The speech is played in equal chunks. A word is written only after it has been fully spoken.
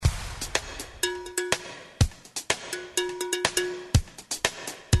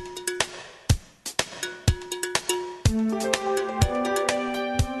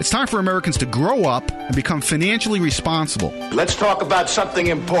time for Americans to grow up and become financially responsible. Let's talk about something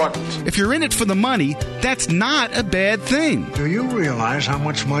important. If you're in it for the money, that's not a bad thing. Do you realize how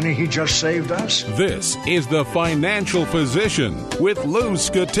much money he just saved us? This is The Financial Physician with Lou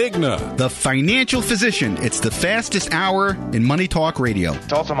Scatigna. The Financial Physician. It's the fastest hour in Money Talk Radio.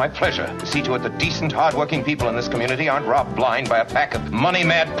 It's also my pleasure to see to it that decent, hardworking people in this community aren't robbed blind by a pack of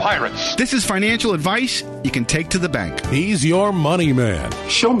money-mad pirates. This is financial advice you can take to the bank. He's your money man.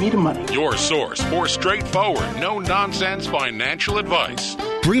 Show me the money. Your source for straightforward, no-nonsense financial advice.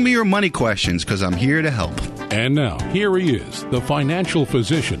 Bring me your money questions because I'm here to help. And now, here he is, the Financial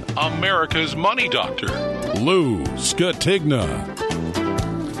Physician, America's money doctor, Lou Scatigna.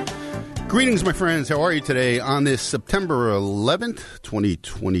 Greetings, my friends. How are you today on this September 11th,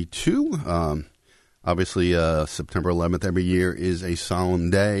 2022? Obviously, September 11th every year is a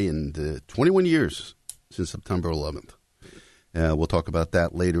solemn day, and 21 years since September 11th. We'll talk about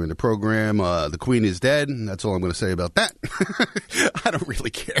that later in the program. The Queen is dead. That's all I'm going to say about that. I don't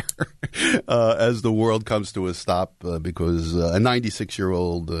really care as the world comes to a stop because a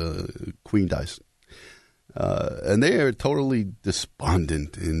 96-year-old Queen dies. And they are totally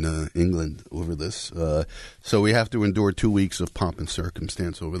despondent in England over this. So we have to endure 2 weeks of pomp and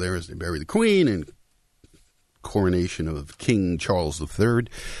circumstance over there as they bury the Queen and coronation of King Charles III.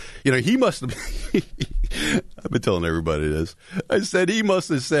 You know, he must have I've been telling everybody this. I said he must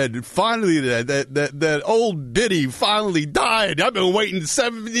have said, finally, that old biddy finally died. I've been waiting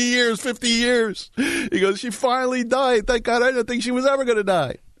 70 years, 50 years. He goes, she finally died. Thank God, I didn't think she was ever going to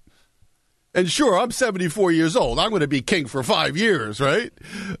die. And sure, I'm 74 years old. I'm going to be king for 5 years, right?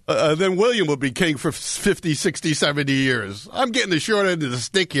 Then William will be king for 50, 60, 70 years. I'm getting the short end of the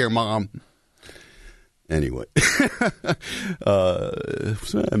stick here, Mom. Anyway,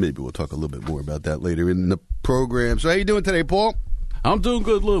 so maybe we'll talk a little bit more about that later in the program. So how you doing today, Paul? I'm doing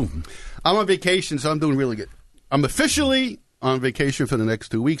good, Lou. I'm on vacation, so I'm doing really good. I'm officially on vacation for the next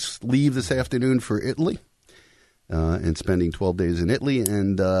 2 weeks. Leave this afternoon for Italy and spending 12 days in Italy.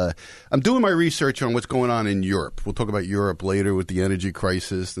 And I'm doing my research on what's going on in Europe. We'll talk about Europe later with the energy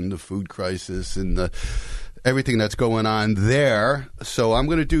crisis and the food crisis and the everything that's going on there. So I'm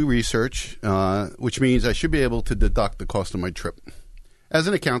going to do research, which means I should be able to deduct the cost of my trip. As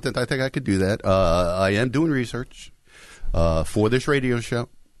an accountant, I think I could do that. I am doing research for this radio show.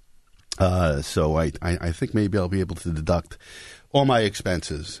 So I think maybe I'll be able to deduct all my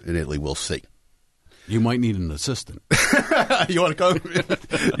expenses in Italy. We'll see. You might need an assistant. You want to come?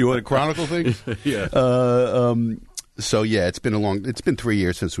 You want to chronicle things? Yeah. So, yeah, it's been 3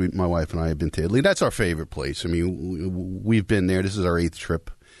 years since my wife and I have been to Italy. That's our favorite place. I mean, we've been there. This is our 8th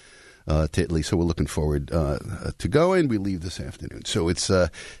trip to Italy, so we're looking forward to going. We leave this afternoon. So it's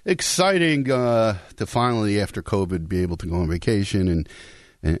exciting to finally, after COVID, be able to go on vacation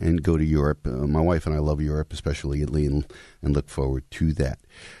and go to Europe. My wife and I love Europe, especially Italy, and look forward to that.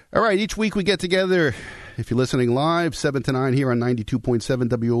 All right, each week we get together, if you're listening live, 7 to 9 here on 92.7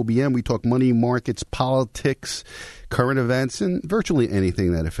 WOBM. We talk money, markets, politics, current events, and virtually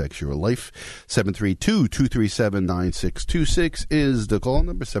anything that affects your life. 732-237-9626 is the call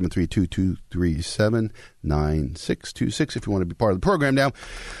number, 732-237-9626 if you want to be part of the program. Now,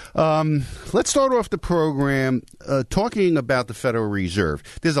 let's start off the program talking about the Federal Reserve.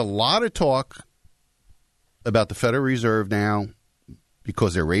 There's a lot of talk about the Federal Reserve now,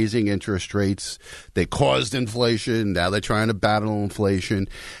 because they're raising interest rates. They caused inflation. Now they're trying to battle inflation.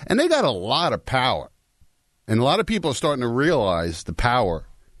 And they got a lot of power. And a lot of people are starting to realize the power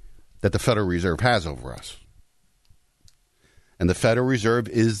that the Federal Reserve has over us. And the Federal Reserve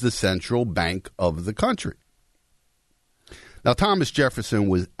is the central bank of the country. Now, Thomas Jefferson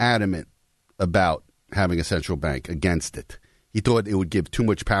was adamant about having a central bank, against it. He thought it would give too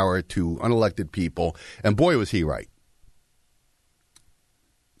much power to unelected people. And boy, was he right.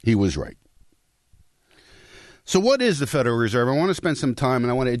 He was right. So what is the Federal Reserve? I want to spend some time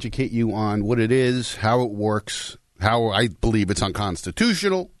and I want to educate you on what it is, how it works, how I believe it's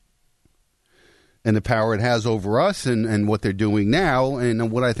unconstitutional, and the power it has over us and what they're doing now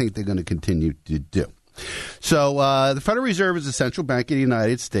and what I think they're going to continue to do. So the Federal Reserve is the central bank of the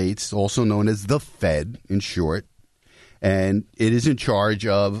United States, also known as the Fed in short, and it is in charge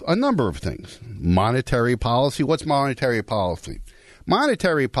of a number of things. Monetary policy. What's monetary policy?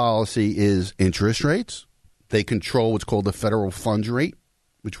 Monetary policy is interest rates. They control what's called the federal funds rate,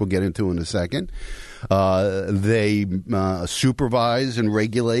 which we'll get into in a second. They supervise and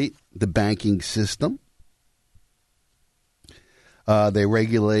regulate the banking system. They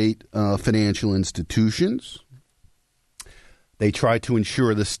regulate financial institutions. They try to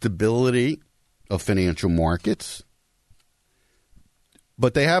ensure the stability of financial markets.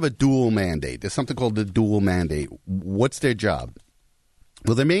 But they have a dual mandate. There's something called the dual mandate. What's their job?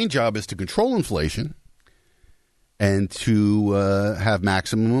 Well, their main job is to control inflation and to have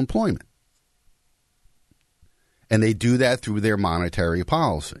maximum employment. And they do that through their monetary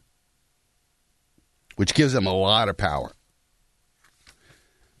policy, which gives them a lot of power.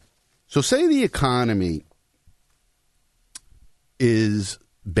 So say the economy is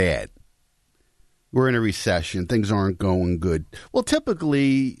bad. We're in a recession. Things aren't going good. Well,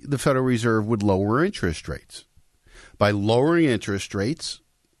 typically, the Federal Reserve would lower interest rates. By lowering interest rates,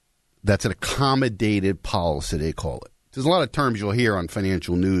 that's an accommodative policy, they call it. There's a lot of terms you'll hear on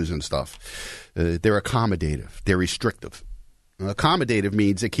financial news and stuff. They're accommodative. They're restrictive. Accommodative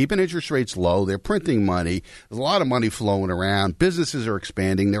means they're keeping interest rates low. They're printing money. There's a lot of money flowing around. Businesses are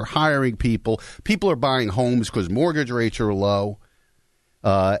expanding. They're hiring people. People are buying homes because mortgage rates are low.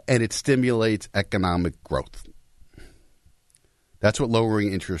 And it stimulates economic growth. That's what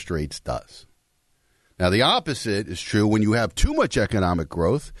lowering interest rates does. Now, the opposite is true when you have too much economic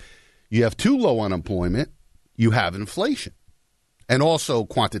growth, you have too low unemployment, you have inflation. And also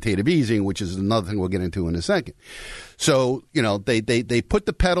quantitative easing, which is another thing we'll get into in a second. So, they put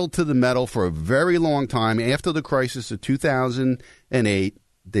the pedal to the metal for a very long time. After the crisis of 2008,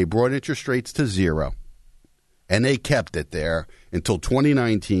 they brought interest rates to zero. And they kept it there until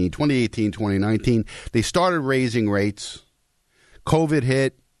 2018, 2019. They started raising rates. COVID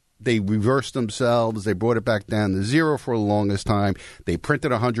hit. They reversed themselves. They brought it back down to zero for the longest time. They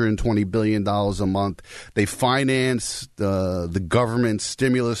printed $120 billion a month. They financed the government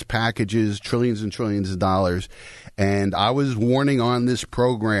stimulus packages, trillions and trillions of dollars. And I was warning on this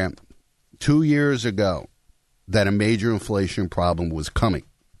program 2 years ago that a major inflation problem was coming.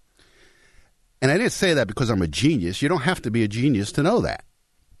 And I didn't say that because I'm a genius. You don't have to be a genius to know that.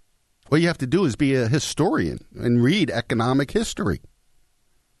 All you have to do is be a historian and read economic history.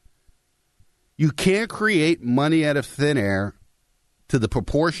 You can't create money out of thin air to the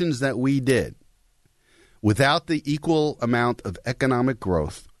proportions that we did without the equal amount of economic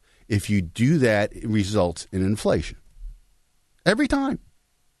growth. If you do that, it results in inflation. Every time.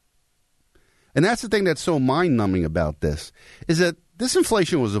 And that's the thing that's so mind-numbing about this, is that this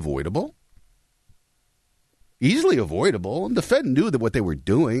inflation was avoidable. Easily avoidable, and the Fed knew that what they were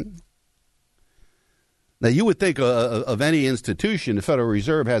doing. Now, you would think of any institution, the Federal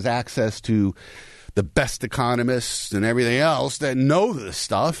Reserve has access to the best economists and everything else that know this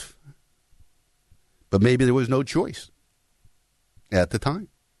stuff. But maybe there was no choice at the time.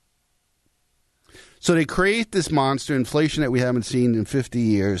 So they create this monster, inflation that we haven't seen in 50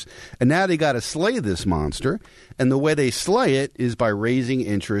 years, and now they got to slay this monster. And the way they slay it is by raising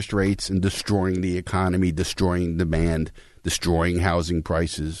interest rates and destroying the economy, destroying demand, destroying housing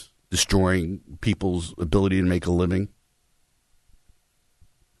prices, destroying people's ability to make a living.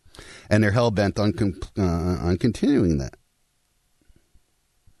 And they're hell-bent on continuing that.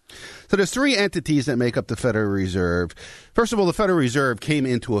 So there's three entities that make up the Federal Reserve. First of all, the Federal Reserve came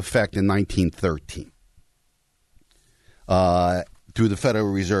into effect in 1913 through the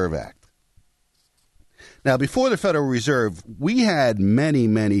Federal Reserve Act. Now, before the Federal Reserve, we had many,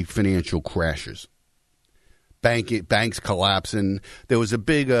 many financial crashes. Banks collapsing. There was a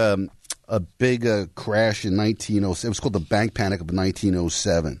big crash in 1907. It was called the Bank Panic of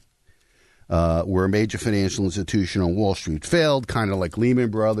 1907. Where a major financial institution on Wall Street failed, kind of like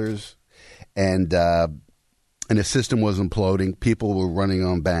Lehman Brothers, and the system was imploding. People were running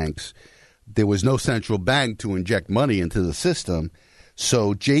on banks. There was no central bank to inject money into the system,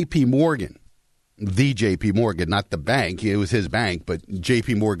 so J.P. Morgan, the J.P. Morgan, not the bank, it was his bank, but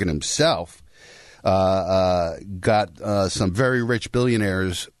J.P. Morgan himself got some very rich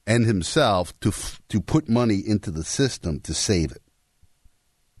billionaires and himself to put money into the system to save it.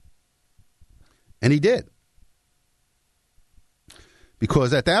 And he did.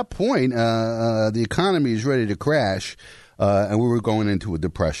 Because at that point, the economy is ready to crash, and we were going into a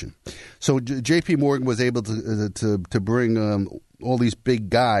depression. So J.P. Morgan was able to bring all these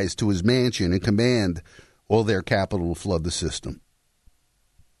big guys to his mansion and command all their capital to flood the system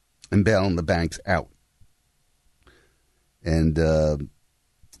and bailing the banks out. And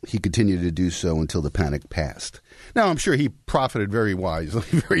he continued to do so until the panic passed. Now, I'm sure he profited very wisely,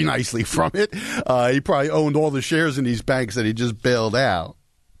 very nicely from it. He probably owned all the shares in these banks that he just bailed out.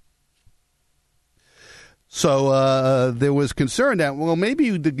 So there was concern that, well,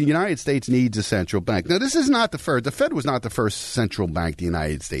 maybe the United States needs a central bank. Now, this is not the first. The Fed was not the first central bank the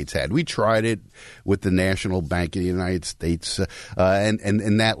United States had. We tried it with the National Bank of the United States,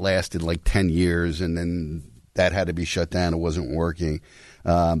 and that lasted like 10 years, and then that had to be shut down. It wasn't working.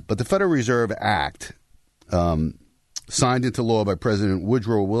 But the Federal Reserve Act signed into law by President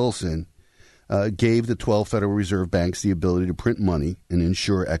Woodrow Wilson, gave the 12 Federal Reserve banks the ability to print money and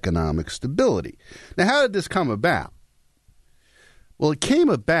ensure economic stability. Now, how did this come about? Well, it came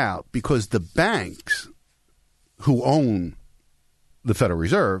about because the banks who own the Federal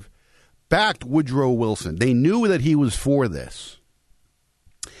Reserve backed Woodrow Wilson. They knew that he was for this,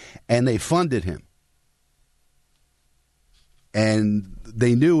 and they funded him. And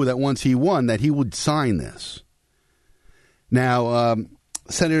they knew that once he won, that he would sign this. Now,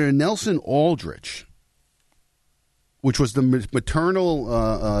 Senator Nelson Aldrich, which was the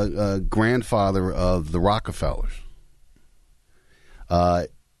maternal grandfather of the Rockefellers,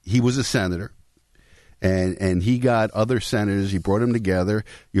 he was a senator, and he got other senators. He brought them together.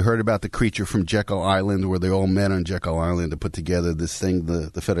 You heard about the creature from Jekyll Island, where they all met on Jekyll Island to put together this thing,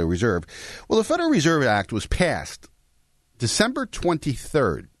 the Federal Reserve. Well, the Federal Reserve Act was passed December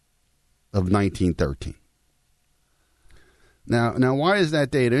 23rd of 1913. Now, why is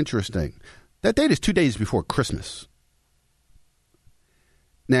that date interesting? That date is 2 days before Christmas.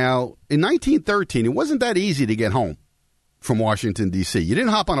 Now, in 1913, it wasn't that easy to get home from Washington, D.C. You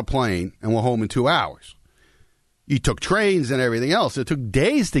didn't hop on a plane and were home in 2 hours. You took trains and everything else. It took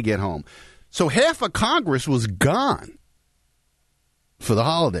days to get home. So half of Congress was gone for the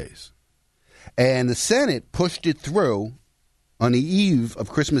holidays. And the Senate pushed it through on the eve of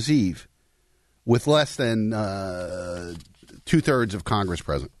Christmas Eve with less than 2/3 of Congress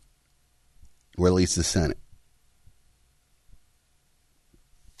present, or at least the Senate.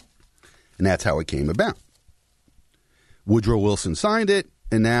 And that's how it came about. Woodrow Wilson signed it,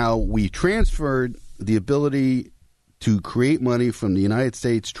 and now we transferred the ability to create money from the United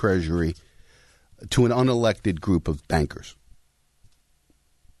States Treasury to an unelected group of bankers.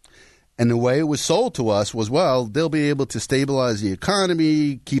 And the way it was sold to us was, well, they'll be able to stabilize the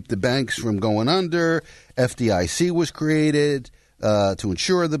economy, keep the banks from going under. FDIC was created to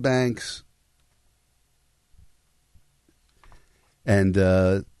insure the banks. And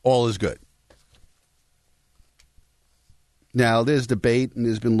all is good. Now, there's debate and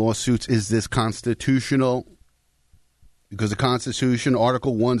there's been lawsuits. Is this constitutional? Because the Constitution,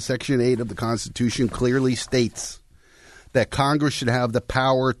 Article 1, Section 8 of the Constitution clearly states that Congress should have the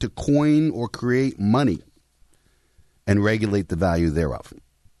power to coin or create money and regulate the value thereof.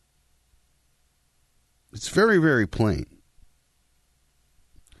 It's very, very plain.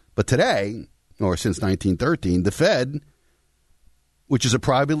 But today, or since 1913, the Fed, which is a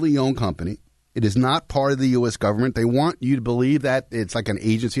privately owned company, it is not part of the U.S. government. They want you to believe that it's like an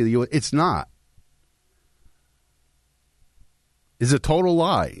agency of the U.S. It's not. It's a total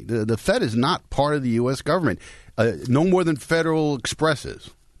lie. The Fed is not part of the U.S. government. No more than Federal Express is.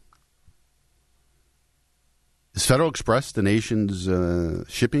 Is Federal Express the nation's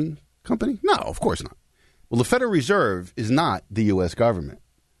shipping company? No, of course not. Well, the Federal Reserve is not the U.S. government.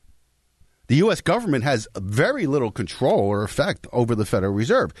 The U.S. government has very little control or effect over the Federal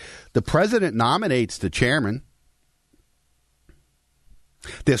Reserve. The president nominates the chairman.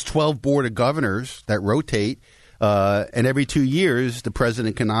 There's 12 board of governors that rotate, and every 2 years the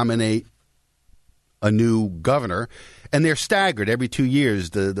president can nominate a new governor, and they're staggered every 2 years.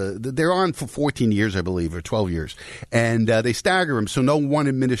 They're on for 14 years, I believe, or 12 years, and they stagger them so no one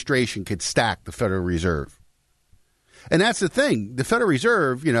administration could stack the Federal Reserve. And that's the thing. The Federal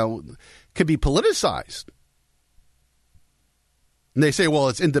Reserve, could be politicized. And they say, well,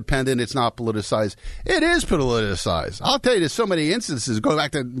 it's independent, it's not politicized. It is politicized. I'll tell you, there's so many instances. Go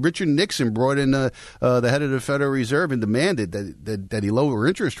back to Richard Nixon brought in the head of the Federal Reserve and demanded that he lower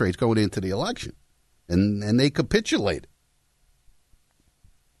interest rates going into the election. And they capitulated.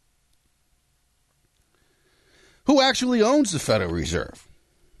 Who actually owns the Federal Reserve?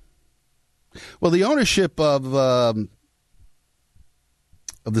 Well, the ownership of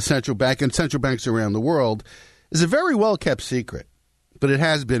the central bank and central banks around the world is a very well-kept secret, but it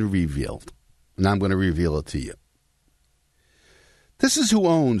has been revealed, and I'm going to reveal it to you. This is who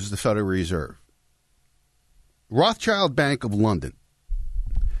owns the Federal Reserve. Rothschild Bank of London.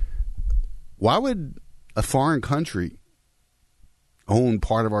 Why would a foreign country own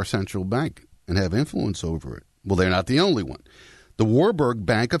part of our central bank and have influence over it? Well, they're not the only one. The Warburg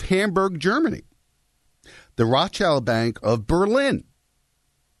Bank of Hamburg, Germany. The Rothschild Bank of Berlin.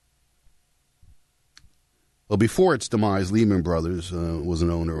 Well, before its demise, Lehman Brothers was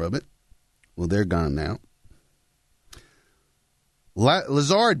an owner of it. Well, they're gone now.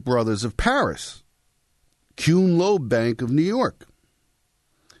 Lazard Brothers of Paris. Kuhn Loeb Bank of New York.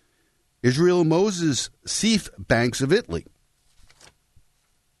 Israel Moses Seif Banks of Italy.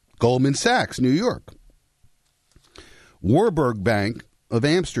 Goldman Sachs, New York. Warburg Bank of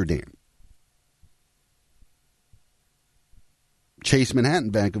Amsterdam. Chase Manhattan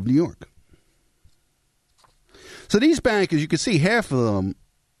Bank of New York. So these bankers, you can see half of them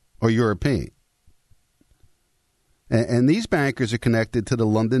are European. And these bankers are connected to the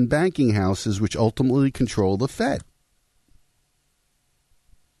London banking houses, which ultimately control the Fed.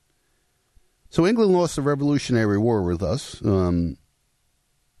 So England lost the Revolutionary War with us, and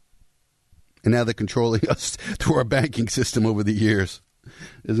now they're controlling us through our banking system over the years.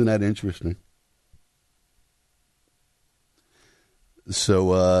 Isn't that interesting?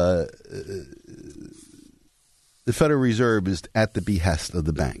 So the Federal Reserve is at the behest of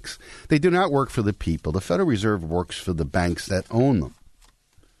the banks. They do not work for the people. The Federal Reserve works for the banks that own them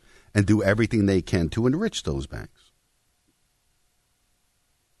and do everything they can to enrich those banks.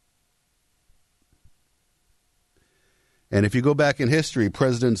 And if you go back in history,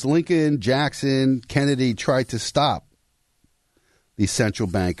 Presidents Lincoln, Jackson, Kennedy tried to stop these central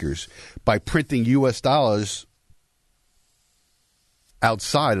bankers by printing U.S. dollars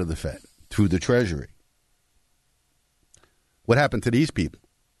outside of the Fed through the Treasury. What happened to these people?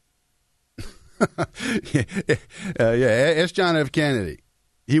 Ask John F. Kennedy.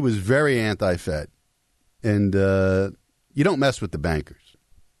 He was very anti-Fed. And you don't mess with the bankers.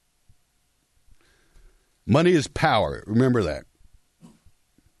 Money is power. Remember that. You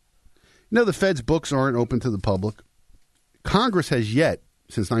know, the Fed's books aren't open to the public. Congress has yet,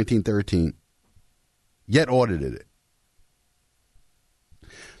 since 1913, yet audited it.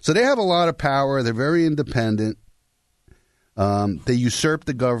 So they have a lot of power. They're very independent. They usurp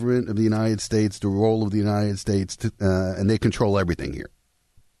the government of the United States, the role of the United States, and they control everything here.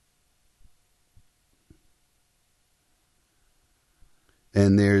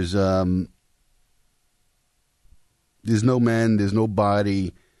 And there's no men, there's no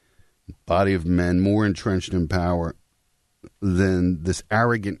body of men more entrenched in power than this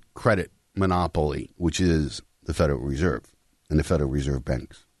arrogant credit monopoly, which is the Federal Reserve and the Federal Reserve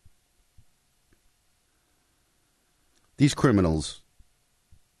banks. These criminals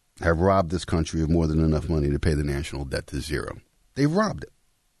have robbed this country of more than enough money to pay the national debt to zero. They've robbed it.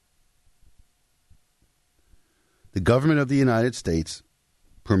 The government of the United States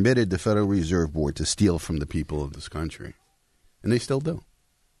permitted the Federal Reserve Board to steal from the people of this country. And they still do.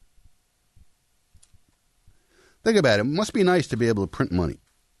 Think about it. It must be nice to be able to print money.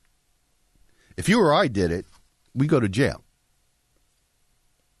 If you or I did it, we go to jail.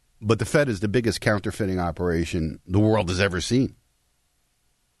 But the Fed is the biggest counterfeiting operation the world has ever seen.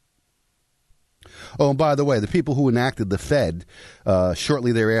 Oh, and by the way, the people who enacted the Fed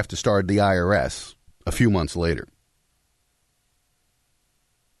shortly thereafter started the IRS a few months later.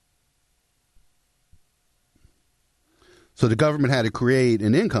 So the government had to create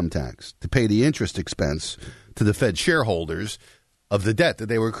an income tax to pay the interest expense to the Fed shareholders of the debt that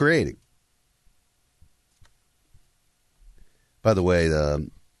they were creating. By the way, the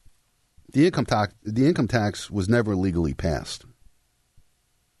income tax was never legally passed.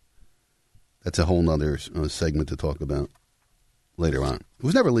 That's a whole other segment to talk about later on. It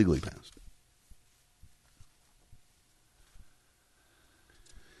was never legally passed.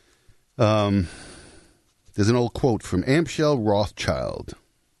 There's an old quote from Amschel Rothschild.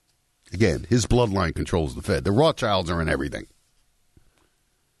 Again, his bloodline controls the Fed. The Rothschilds are in everything.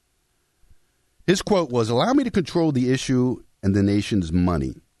 His quote was, "Allow me to control the issue and the nation's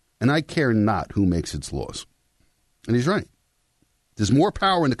money, and I care not who makes its laws." And he's right. There's more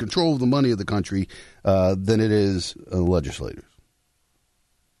power in the control of the money of the country than it is legislators.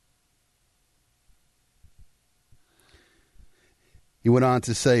 He went on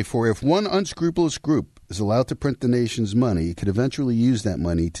to say, "For if one unscrupulous group is allowed to print the nation's money, it could eventually use that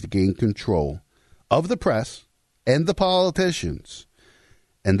money to gain control of the press and the politicians,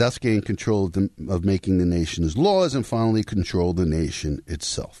 and thus gain control of making the nation's laws and finally control the nation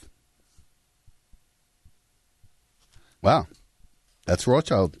itself." Wow. That's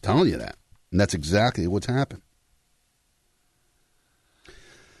Rothschild telling you that. And that's exactly what's happened.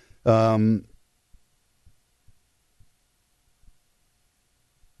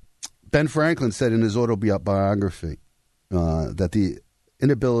 Ben Franklin said in his autobiography that the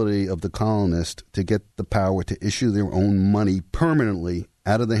inability of the colonists to get the power to issue their own money permanently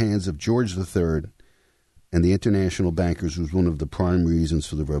out of the hands of George III and the international bankers was one of the prime reasons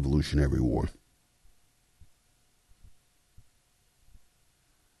for the Revolutionary War.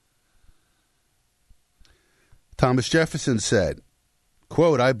 Thomas Jefferson said,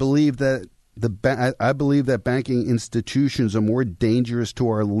 quote, I believe that banking institutions are more dangerous to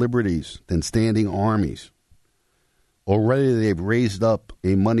our liberties than standing armies. Already they've raised up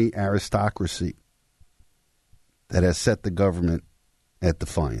a money aristocracy that has set the government at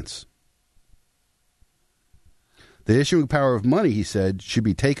defiance." The issuing power of money, he said, should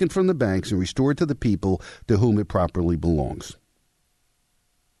be taken from the banks and restored to the people to whom it properly belongs.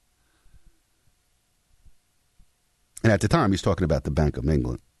 And at the time, he's talking about the Bank of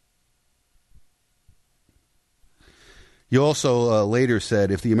England. He also later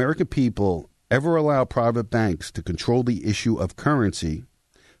said, if the American people ever allow private banks to control the issue of currency,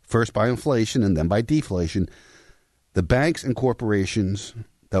 first by inflation and then by deflation, the banks and corporations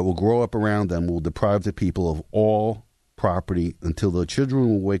that will grow up around them will deprive the people of all property until their children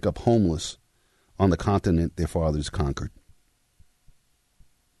will wake up homeless on the continent their fathers conquered.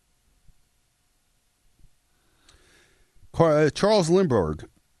 Charles Lindbergh,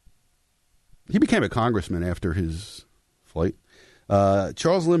 he became a congressman after his flight.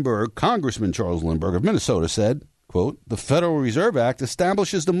 Congressman Charles Lindbergh of Minnesota said, quote, the Federal Reserve Act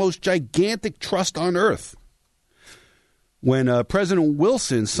establishes the most gigantic trust on earth. When President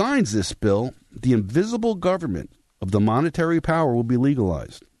Wilson signs this bill, the invisible government of the monetary power will be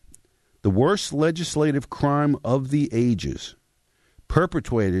legalized. The worst legislative crime of the ages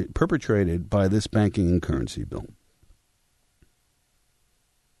perpetrated by this banking and currency bill.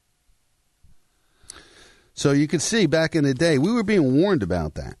 So you can see back in the day, we were being warned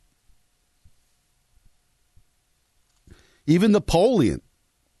about that. Even Napoleon,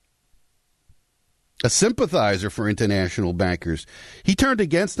 a sympathizer for international bankers, he turned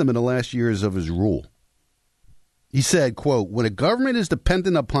against them in the last years of his rule. He said, quote, when a government is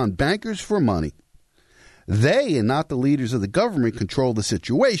dependent upon bankers for money, they and not the leaders of the government control the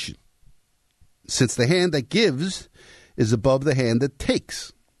situation, since the hand that gives is above the hand that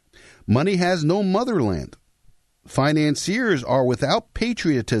takes. Money has no motherland. Financiers are without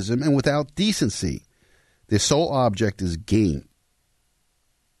patriotism and without decency. Their sole object is gain.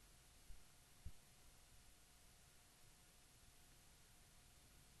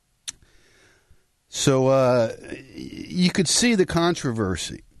 So you could see the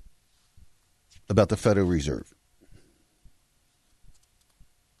controversy about the Federal Reserve.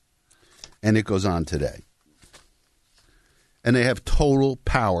 And it goes on today. And they have total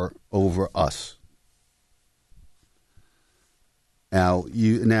power over us. Now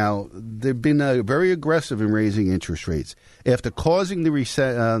they've been very aggressive in raising interest rates. After causing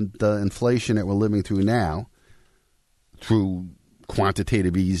the inflation that we're living through now, through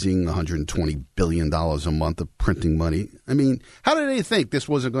quantitative easing, $120 billion a month of printing money. I mean, how did they think this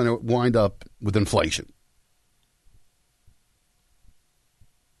wasn't going to wind up with inflation?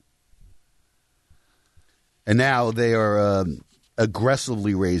 And now they are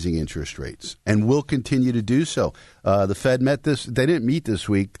aggressively raising interest rates and will continue to do so. The Fed they didn't meet this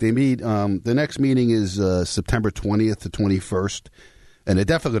week. They meet, the next meeting is September 20th to 21st, and they're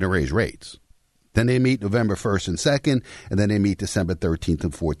definitely going to raise rates. Then they meet November 1st and 2nd, and then they meet December 13th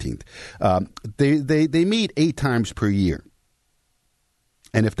and 14th. They meet 8 times per year.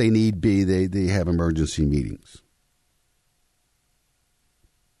 And if they need be, they have emergency meetings.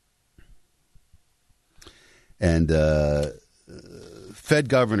 And Fed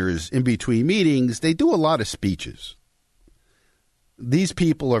governors, in between meetings, they do a lot of speeches. These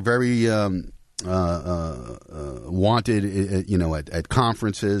people are very wanted, at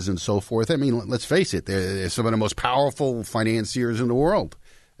conferences and so forth. I mean, let's face it, they're some of the most powerful financiers in the world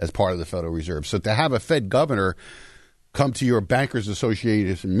as part of the Federal Reserve. So to have a Fed governor come to your Bankers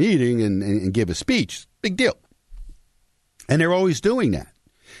Association meeting and give a speech, big deal. And they're always doing that.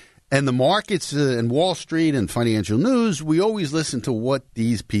 And the markets and Wall Street and financial news, we always listen to what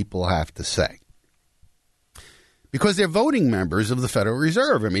these people have to say. Because they're voting members of the Federal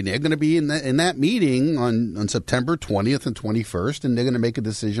Reserve. I mean, they're going to be in that meeting on September 20th and 21st, and they're going to make a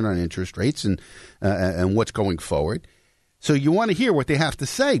decision on interest rates and what's going forward. So you want to hear what they have to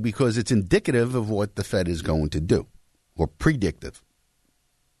say because it's indicative of what the Fed is going to do, or predictive.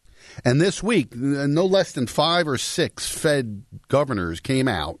 And this week, no less than 5 or 6 Fed governors came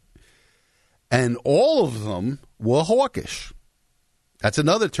out, and all of them were hawkish. That's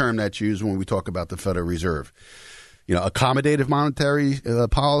another term that's used when we talk about the Federal Reserve. Accommodative monetary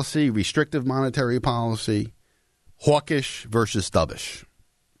policy, restrictive monetary policy, hawkish versus dovish.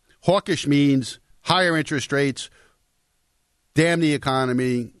 Hawkish means higher interest rates, damn the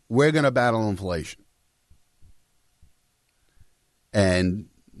economy, we're going to battle inflation. And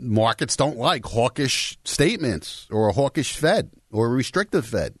markets don't like hawkish statements or a hawkish Fed or a restrictive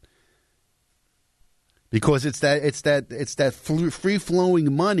Fed. Because it's that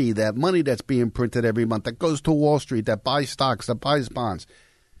free-flowing money, that money that's being printed every month, that goes to Wall Street, that buys stocks, that buys bonds.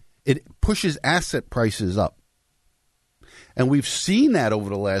 It pushes asset prices up. And we've seen that over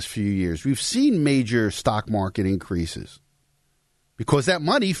the last few years. We've seen major stock market increases because that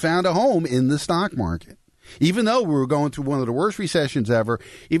money found a home in the stock market. Even though we were going through one of the worst recessions ever,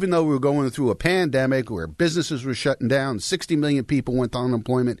 even though we were going through a pandemic where businesses were shutting down, 60 million people went on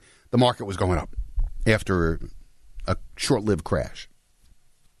unemployment, the market was going up after a short-lived crash.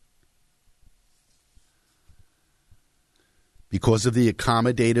 Because of the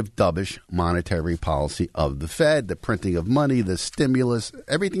accommodative, dovish monetary policy of the Fed, the printing of money, the stimulus,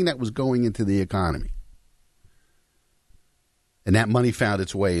 everything that was going into the economy. And that money found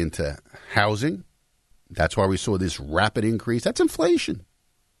its way into housing. That's why we saw this rapid increase. That's inflation.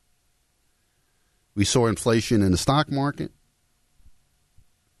 We saw inflation in the stock market.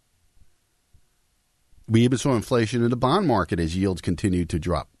 We even saw inflation in the bond market as yields continued to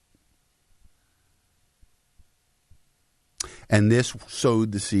drop. And this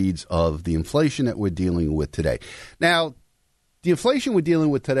sowed the seeds of the inflation that we're dealing with today. Now, the inflation we're dealing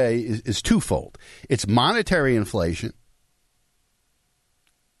with today is twofold. It's monetary inflation,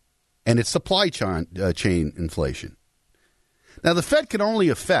 and it's supply chain inflation. Now, the Fed can only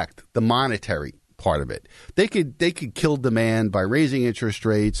affect the monetary part of it. They could kill demand by raising interest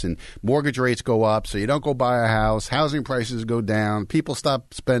rates, and mortgage rates go up, so you don't go buy a house. Housing prices go down. People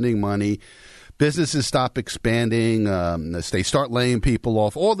stop spending money. Businesses stop expanding. They start laying people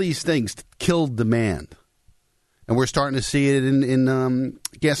off. All these things kill demand. And we're starting to see it in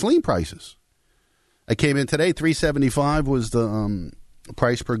gasoline prices. I came in today, $3.75 was the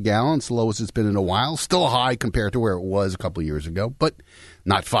price per gallon. It's the lowest it's been in a while. Still high compared to where it was a couple of years ago, but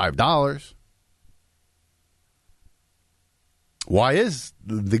not $5. Why is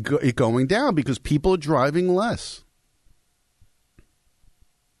it going down? Because people are driving less.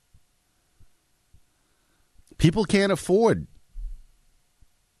 People can't afford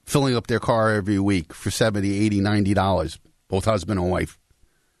filling up their car every week for $70, $80, $90, both husband and wife.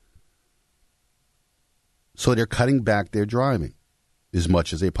 So they're cutting back their driving as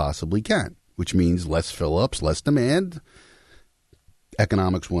much as they possibly can, which means less fill-ups, less demand.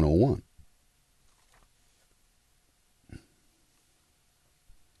 Economics 101.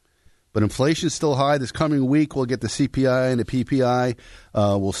 But inflation is still high. This coming week, we'll get the CPI and the PPI.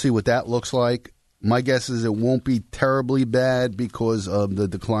 We'll see what that looks like. My guess is it won't be terribly bad because of the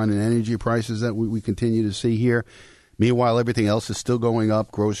decline in energy prices that we continue to see here. Meanwhile, everything else is still going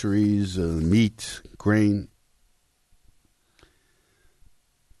up, groceries, meat, grain.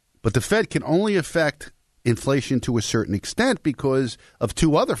 But the Fed can only affect inflation to a certain extent because of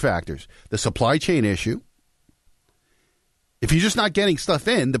two other factors. The supply chain issue. If you're just not getting stuff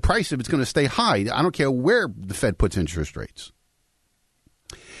in, the price of it's going to stay high. I don't care where the Fed puts interest rates.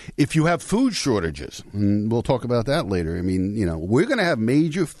 If you have food shortages, and we'll talk about that later. I mean, we're going to have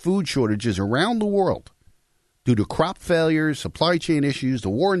major food shortages around the world due to crop failures, supply chain issues, the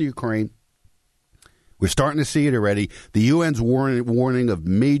war in Ukraine. We're starting to see it already. The UN's warning of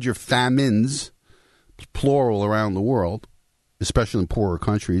major famines, plural, around the world, especially in poorer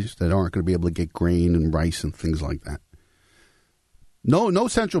countries that aren't going to be able to get grain and rice and things like that. No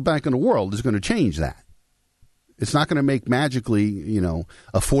central bank in the world is going to change that. It's not going to make magically,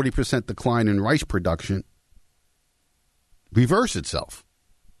 a 40% decline in rice production reverse itself.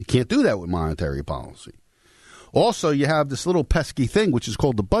 You can't do that with monetary policy. Also, you have this little pesky thing, which is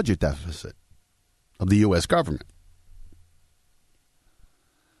called the budget deficit of the U.S. government.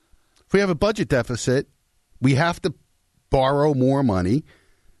 If we have a budget deficit, we have to borrow more money.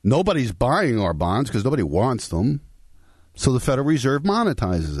 Nobody's buying our bonds because nobody wants them. So the Federal Reserve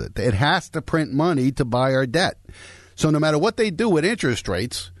monetizes it. It has to print money to buy our debt. So no matter what they do with interest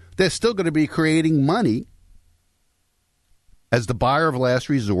rates, they're still going to be creating money as the buyer of last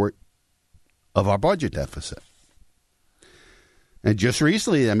resort of our budget deficit. And just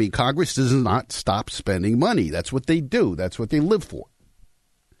recently, Congress does not stop spending money. That's what they do. That's what they live for.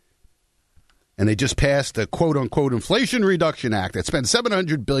 And they just passed the quote-unquote Inflation Reduction Act that spent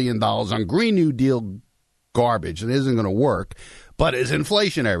 $700 billion on Green New Deal garbage. It isn't going to work, but it's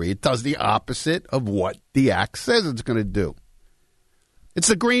inflationary. It does the opposite of what the act says it's going to do. It's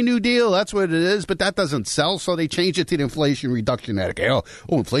the Green New Deal. That's what it is, but that doesn't sell, so they changed it to the Inflation Reduction Act. Oh,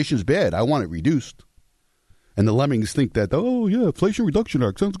 inflation's bad. I want it reduced. And the lemmings think that, Inflation Reduction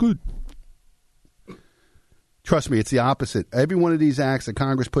Act sounds good. Trust me, it's the opposite. Every one of these acts that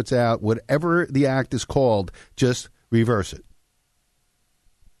Congress puts out, whatever the act is called, just reverse it.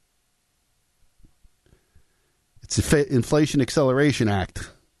 It's the Inflation Acceleration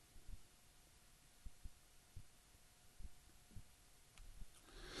Act.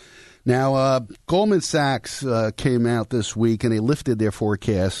 Now, Goldman Sachs came out this week and they lifted their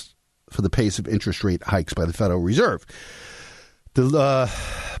forecast for the pace of interest rate hikes by the Federal Reserve.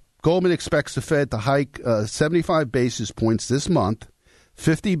 Goldman expects the Fed to hike 75 basis points this month,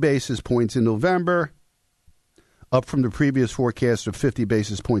 50 basis points in November, up from the previous forecast of 50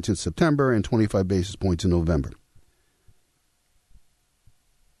 basis points in September and 25 basis points in November.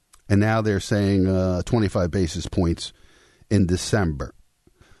 And now they're saying 25 basis points in December.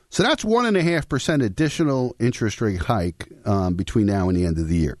 So that's 1.5% additional interest rate hike between now and the end of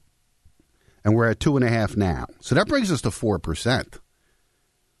the year. And we're at 2.5% now. So that brings us to 4%.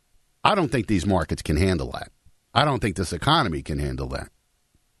 I don't think these markets can handle that. I don't think this economy can handle that.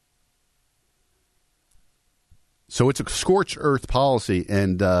 So it's a scorched earth policy,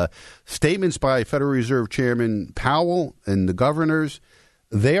 and statements by Federal Reserve Chairman Powell and the governors,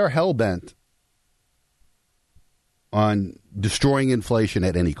 they are hell-bent on destroying inflation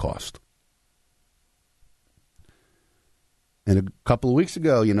at any cost. And a couple of weeks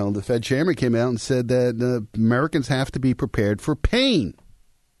ago, the Fed chairman came out and said that Americans have to be prepared for pain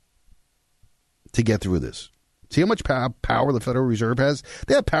to get through this. See how much power the Federal Reserve has?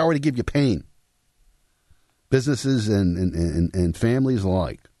 They have power to give you pain. Businesses and families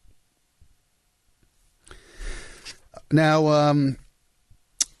alike. Now,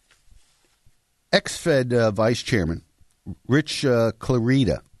 ex-Fed Vice Chairman Rich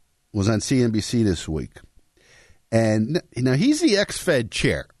Clarida was on CNBC this week. And he's the ex-Fed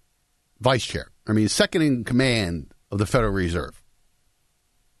vice chair. Second in command of the Federal Reserve.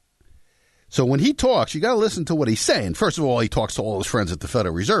 So when he talks, you got to listen to what he's saying. First of all, he talks to all his friends at the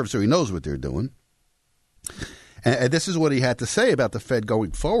Federal Reserve, so he knows what they're doing. And this is what he had to say about the Fed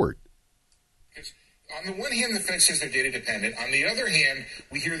going forward. On the one hand, the Fed says they're data dependent. On the other hand,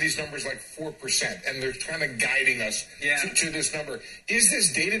 we hear these numbers like 4%, and they're kind of guiding us to this number. Is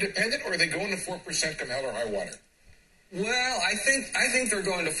this data dependent, or are they going to 4% come hell or high water? Well, I think they're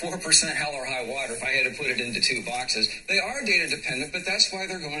going to 4% hell or high water, if I had to put it into two boxes. They are data dependent, but that's why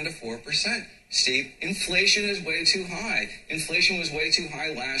they're going to 4%. Steve, inflation is way too high. Inflation was way too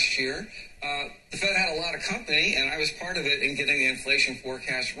high last year. The Fed had a lot of company, and I was part of it in getting the inflation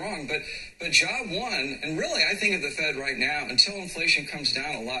forecast wrong. But job one, and really I think of the Fed right now, until inflation comes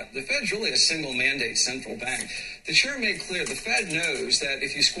down a lot, the Fed's really a single mandate central bank. The chair made clear the Fed knows that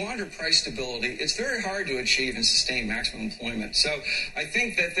if you squander price stability, it's very hard to achieve and sustain maximum employment. So I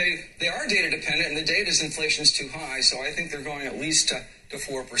think that they are data dependent, and the data's inflation is too high, so I think they're going at least to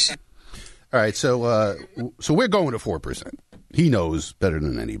 4%. All right, so we're going to 4%. He knows better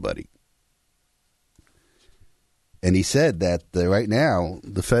than anybody. And he said that right now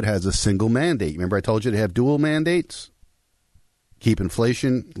the Fed has a single mandate. Remember I told you they have dual mandates? Keep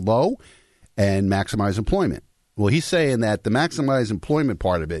inflation low and maximize employment. Well, he's saying that the maximize employment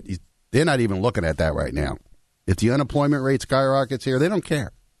part of it, they're not even looking at that right now. If the unemployment rate skyrockets here, they don't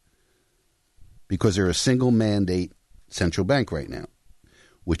care. Because they're a single mandate central bank right now,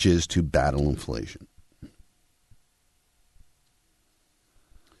 which is to battle inflation.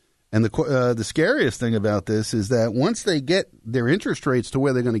 And the scariest thing about this is that once they get their interest rates to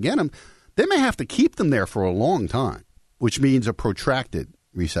where they're going to get them, they may have to keep them there for a long time, which means a protracted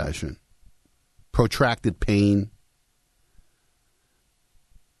recession, protracted pain,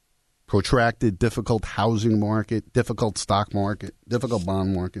 protracted difficult housing market, difficult stock market, difficult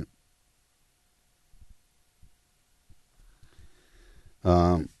bond market.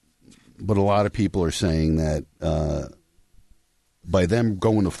 But a lot of people are saying that by them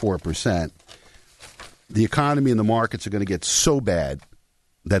going to 4%, the economy and the markets are going to get so bad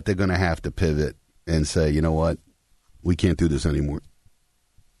that they're going to have to pivot and say, you know what, we can't do this anymore.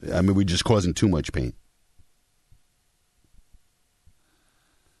 We're just causing too much pain.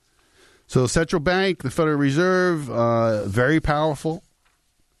 So central bank, the Federal Reserve, very powerful.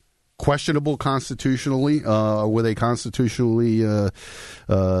 Questionable constitutionally. Were they constitutionally? Is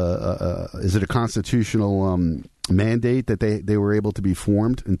it a constitutional mandate that they were able to be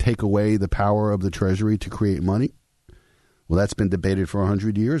formed and take away the power of the Treasury to create money? Well, that's been debated for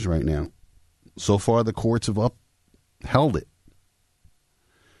 100 years right now. So far, the courts have upheld it.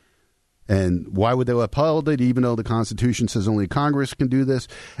 And why would they upheld it, even though the Constitution says only Congress can do this?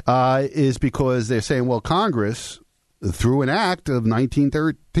 Is because they're saying, well, Congress, through an act of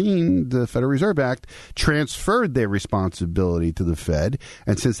 1913, the Federal Reserve Act, transferred their responsibility to the Fed.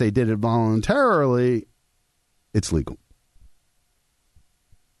 And since they did it voluntarily, it's legal.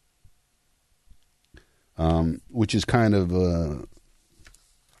 Which is kind of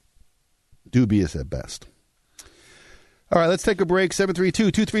dubious at best. All right, let's take a break.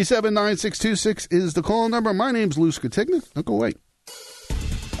 732-237-9626 is the call number. My name's Lou Scotigna. Don't go away.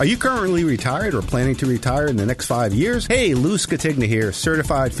 Are you currently retired or planning to retire in the next 5 years? Hey, Lou Scatigna here,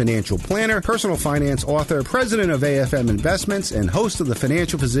 certified financial planner, personal finance author, president of AFM Investments, and host of The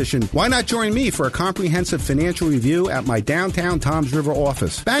Financial Physician. Why not join me for a comprehensive financial review at my downtown Toms River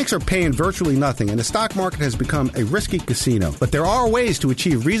office? Banks are paying virtually nothing, and the stock market has become a risky casino. But there are ways to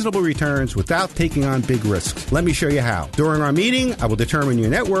achieve reasonable returns without taking on big risks. Let me show you how. During our meeting, I will determine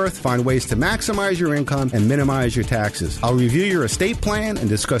your net worth, find ways to maximize your income, and minimize your taxes. I'll review your estate plan and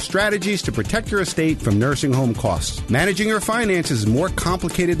discuss strategies to protect your estate from nursing home costs. Managing your finances is more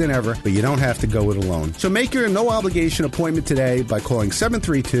complicated than ever, but you don't have to go it alone. So make your no-obligation appointment today by calling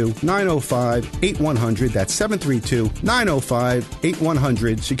 732-905-8100. That's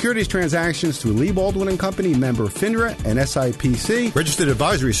 732-905-8100. Securities transactions through Lee Baldwin & Company, member FINRA and SIPC. Registered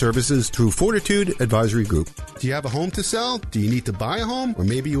advisory services through Fortitude Advisory Group. Do you have a home to sell? Do you need to buy a home? Or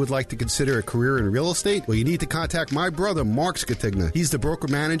maybe you would like to consider a career in real estate? Well, you need to contact my brother, Mark Scatigna. He's the broker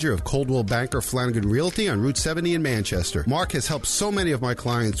manager of Coldwell Banker Flanagan Realty on Route 70 in Manchester. Mark has helped so many of my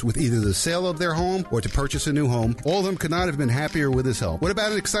clients with either the sale of their home or to purchase a new home. All of them could not have been happier with his help. What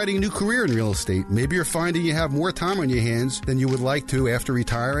about an exciting new career in real estate? Maybe you're finding you have more time on your hands than you would like to after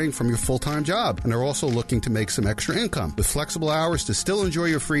retiring from your full-time job, and are also looking to make some extra income. With flexible hours to still enjoy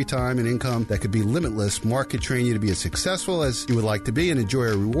your free time and income that could be limitless, Mark could train you to be as successful as you would like to be and enjoy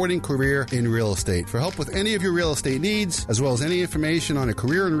a rewarding career in real estate. For help with any of your real estate needs, as well as any information on a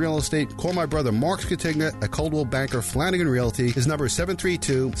career in real estate, call my brother Mark Scatigna at Coldwell Banker Flanagan Realty. His number is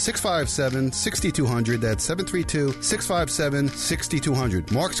 732-657-6200. That's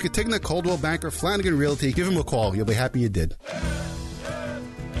 732-657-6200. Mark Scatigna, Coldwell Banker Flanagan Realty. Give him a call. You'll be happy you did.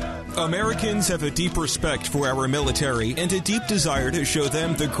 Americans have a deep respect for our military and a deep desire to show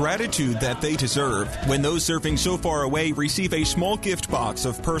them the gratitude that they deserve. When those serving so far away receive a small gift box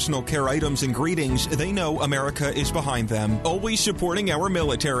of personal care items and greetings, they know America is behind them. Always Supporting Our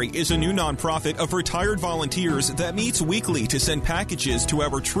Military is a new nonprofit of retired volunteers that meets weekly to send packages to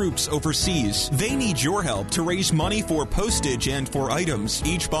our troops overseas. They need your help to raise money for postage and for items.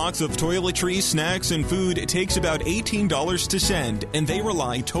 Each box of toiletries, snacks, and food takes about $18 to send, and they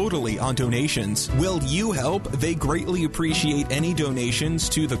rely totally on donations. Will you help? They greatly appreciate any donations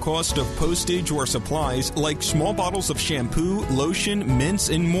to the cost of postage or supplies like small bottles of shampoo, lotion, mints,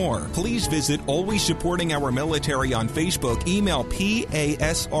 and more. Please visit Always Supporting Our Military on Facebook, email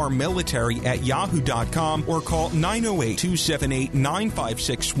pasrmilitary@yahoo.com, or call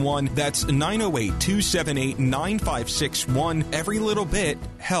 908-278-9561. That's 908-278-9561. Every little bit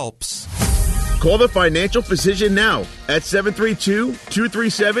helps. Call the Financial Physician now at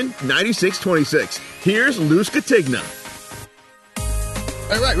 732-237-9626. Here's Lou Scatigna.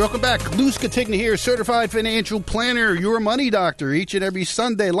 All right, welcome back. Lou Scatigna here, certified financial planner, your money doctor, each and every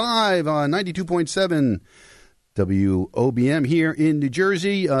Sunday live on 92.7 WOBM here in New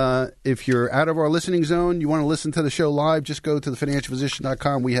Jersey. If you're out of our listening zone, you want to listen to the show live, just go to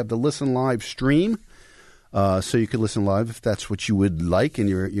thefinancialphysician.com. We have the Listen Live stream. So you can listen live if that's what you would like and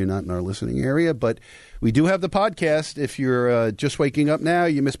you're not in our listening area. But we do have the podcast. If you're just waking up now,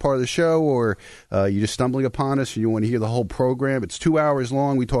 you missed part of the show, or you're just stumbling upon us and you want to hear the whole program. It's 2 hours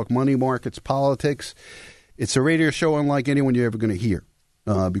long. We talk money markets, politics. It's a radio show unlike anyone you're ever going to hear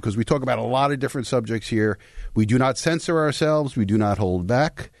because we talk about a lot of different subjects here. We do not censor ourselves. We do not hold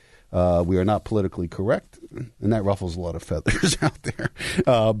back. We are not politically correct, and that ruffles a lot of feathers out there.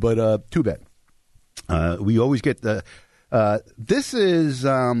 But too bad. We always get the this is,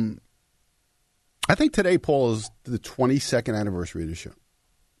 I think today, Paul, is the 22nd anniversary of the show.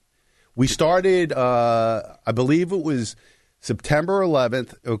 We started, I believe it was September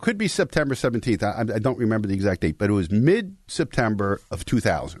 11th. Or it could be September 17th. I don't remember the exact date, but it was mid-September of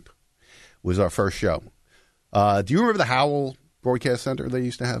 2000 was our first show. Do you remember the Howell Broadcast Center they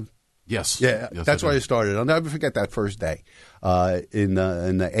used to have? Yes. Yeah, yes, that's where I started. I'll never forget that first day in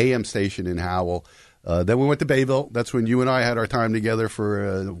the AM station in Howell. Then we went to Bayville. That's when you and I had our time together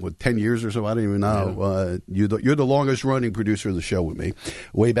for 10 years or so. I don't even know. Yeah. You're the longest running producer of the show with me,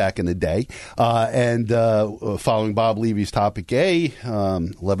 way back in the day. And following Bob Levy's Topic A,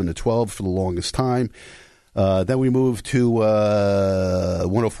 11 to 12 for the longest time. Then we moved to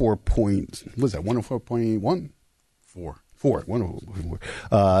 104 point. What was that? 104.1? 4.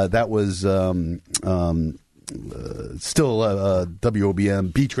 That was still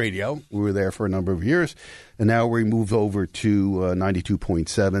WOBM Beach Radio. We were there for a number of years. And now we moved over to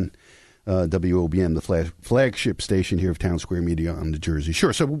 92.7 WOBM, the flagship station here of Town Square Media on the Jersey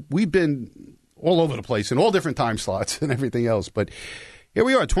Shore. So we've been all over the place in all different time slots and everything else. But here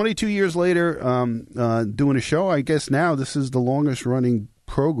we are, 22 years later, doing a show. I guess now this is the longest running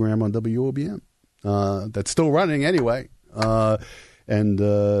program on WOBM. That's still running anyway. And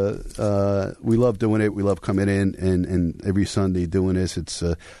we love doing it. We love coming in and every Sunday doing this. It's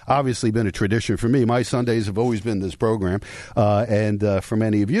obviously been a tradition for me. My Sundays have always been this program. And for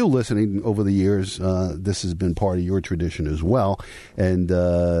many of you listening over the years, this has been part of your tradition as well. And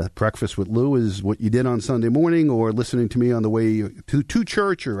Breakfast with Lou is what you did on Sunday morning or listening to me on the way to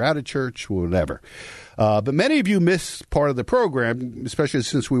church or out of church or whatever. But many of you miss part of the program, especially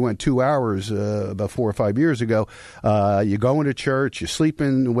since we went 2 hours about 4 or 5 years ago. You're going to church, you're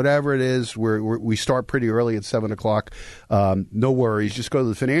sleeping, whatever it is. We start pretty early at 7 o'clock. No worries. Just go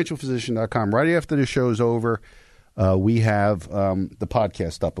to thefinancialphysician.com. Right after the show's over, we have the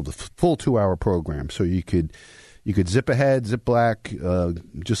podcast up of the full 2-hour program. So you could zip ahead, zip back,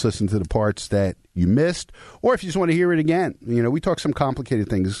 just listen to the parts that you missed. Or if you just want to hear it again, we talk some complicated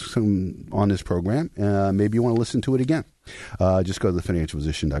things on this program. Maybe you want to listen to it again. Just go to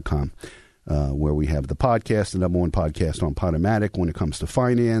thefinancialphysician.com, where we have the podcast, the number one podcast on Podomatic when it comes to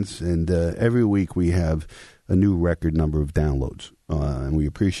finance. And every week we have a new record number of downloads. And we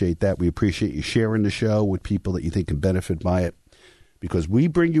appreciate that. We appreciate you sharing the show with people that you think can benefit by it. Because we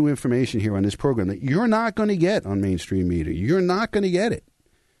bring you information here on this program that you're not going to get on mainstream media. You're not going to get it.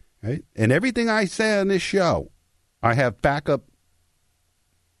 Right? And everything I say on this show, I have backup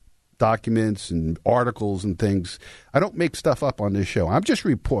documents and articles and things. I don't make stuff up on this show. I'm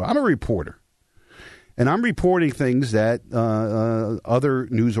a reporter. And I'm reporting things that other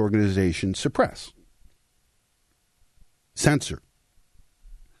news organizations suppress, censor,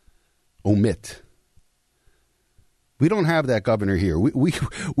 omit. We don't have that governor here. We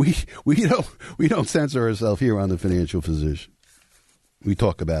don't censor ourselves here on The Financial Physician. We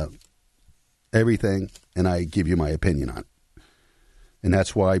talk about everything, and I give you my opinion on it. And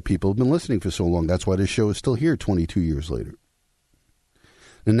that's why people have been listening for so long. That's why this show is still here 22 years later.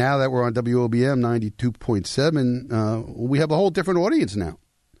 And now that we're on WOBM 92.7, we have a whole different audience now.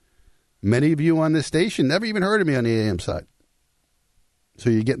 Many of you on this station never even heard of me on the AM side. So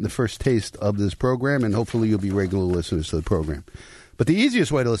you're getting the first taste of this program, and hopefully you'll be regular listeners to the program. But the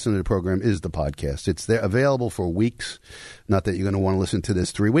easiest way to listen to the program is the podcast. It's there, available for weeks. Not that you're going to want to listen to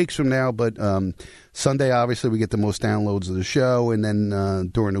this 3 weeks from now, but Sunday, obviously, we get the most downloads of the show, and then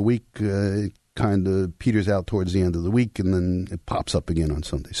during the week, it kind of peters out towards the end of the week, and then it pops up again on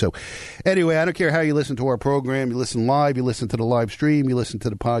Sunday. So anyway, I don't care how you listen to our program. You listen live, you listen to the live stream, you listen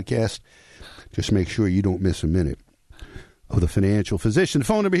to the podcast. Just make sure you don't miss a minute of The Financial Physician. The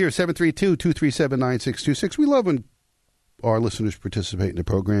phone number here is 732-237-9626. We love when our listeners participate in the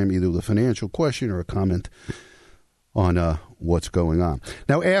program, either with a financial question or a comment on what's going on.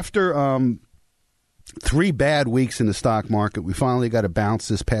 Now, after 3 bad weeks in the stock market, we finally got a bounce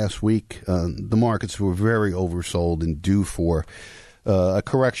this past week. The markets were very oversold and due for a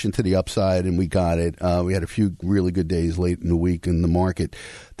correction to the upside, and we got it. We had a few really good days late in the week in the market.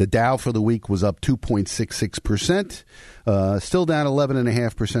 The Dow for the week was up 2.66%, still down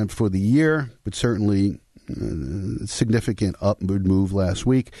 11.5% for the year, but certainly significant upward move last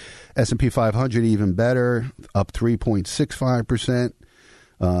week. S&P 500 even better, up 3.65%,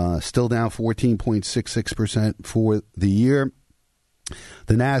 still down 14.66% for the year.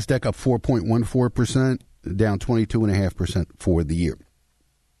 The NASDAQ up 4.14%. Down 22.5% for the year.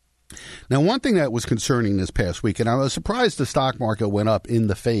 Now, one thing that was concerning this past week, and I was surprised the stock market went up in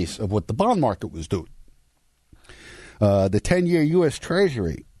the face of what the bond market was doing. The 10-year U.S.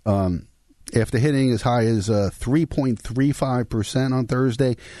 Treasury, after hitting as high as 3.35% on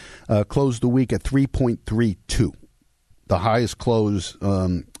Thursday, closed the week at 3.32, the highest close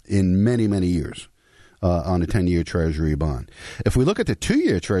in many, many years. On a 10-year Treasury bond. If we look at the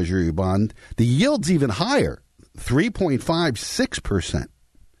 2-year Treasury bond, the yield's even higher, 3.56%.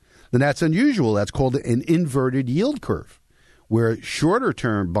 Then that's unusual. That's called an inverted yield curve, where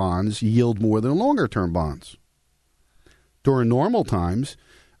shorter-term bonds yield more than longer-term bonds. During normal times,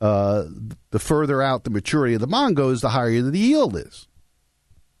 the further out the maturity of the bond goes, the higher the yield is.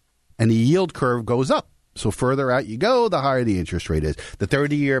 And the yield curve goes up. So further out you go, the higher the interest rate is. The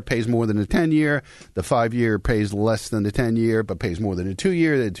 30-year pays more than the 10-year. The 5-year pays less than the 10-year, but pays more than the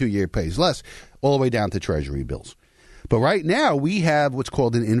 2-year. The 2-year pays less, all the way down to Treasury bills. But right now, we have what's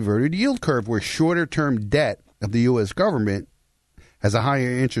called an inverted yield curve, where shorter-term debt of the U.S. government has a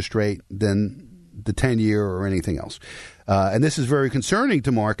higher interest rate than the 10-year or anything else. And this is very concerning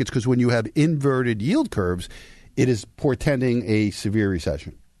to markets, because when you have inverted yield curves, it is portending a severe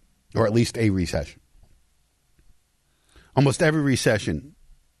recession, or at least a recession. Almost every recession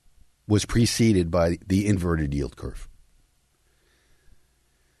was preceded by the inverted yield curve.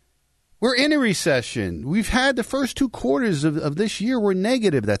 We're in a recession. We've had the first 2 quarters of this year were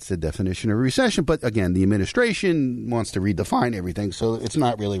negative. That's the definition of a recession. But again, the administration wants to redefine everything, so it's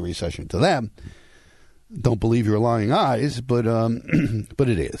not really a recession to them. Don't believe your lying eyes, but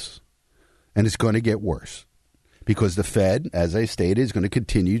it is. And it's going to get worse because the Fed, as I stated, is going to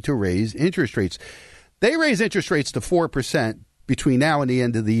continue to raise interest rates. They raise interest rates to 4% between now and the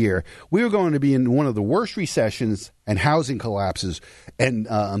end of the year. We are going to be in one of the worst recessions and housing collapses and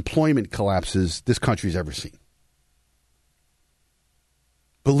employment collapses this country's ever seen.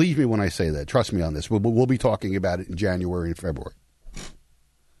 Believe me when I say that. Trust me on this. We'll be talking about it in January and February.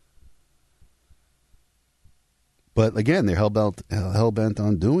 But again, they're hell-bent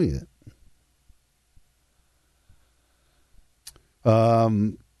on doing it.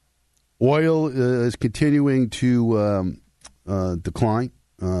 Oil is continuing to decline,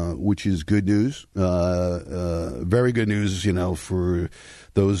 which is good news. Very good news, for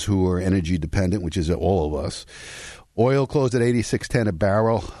those who are energy dependent, which is all of us. Oil closed at $86.10 a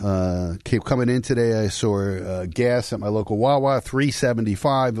barrel. Kept coming in today. I saw gas at my local Wawa,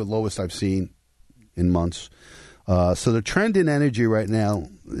 $3.75, the lowest I've seen in months. So the trend in energy right now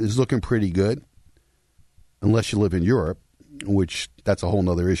is looking pretty good, unless you live in Europe, which that's a whole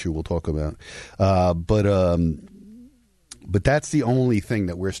other issue we'll talk about. But that's the only thing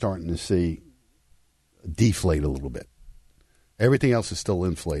that we're starting to see deflate a little bit. Everything else is still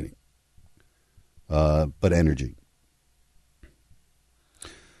inflating, but energy.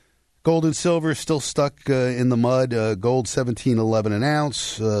 Gold and silver still stuck in the mud. Gold $17.11 an ounce.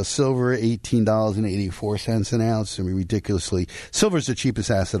 Silver $18.84 an ounce. I mean, ridiculously. Silver's the cheapest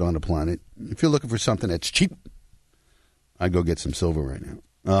asset on the planet. If you're looking for something that's cheap, I'd go get some silver right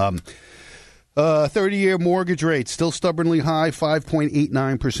now. 30-year mortgage rate still stubbornly high.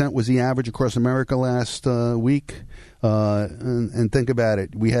 5.89% was the average across America last week. And think about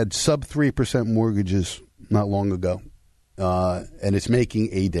it. We had sub 3% mortgages not long ago. And it's making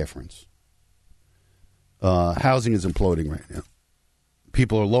a difference. Housing is imploding right now.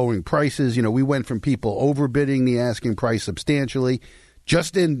 People are lowering prices. We went from people overbidding the asking price substantially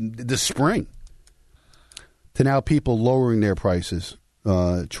just in the spring to now people lowering their prices,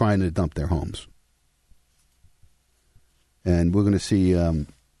 trying to dump their homes. And we're going to see a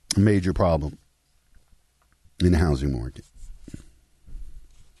major problem in the housing market.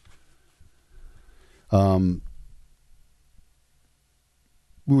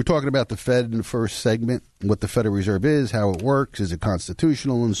 We were talking about the Fed in the first segment, what the Federal Reserve is, how it works, is it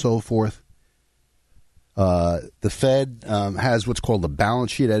constitutional, and so forth. The Fed has what's called a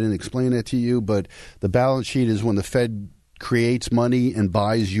balance sheet. I didn't explain that to you, but the balance sheet is when the Fed creates money and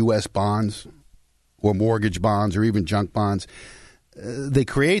buys U.S. bonds or mortgage bonds or even junk bonds. They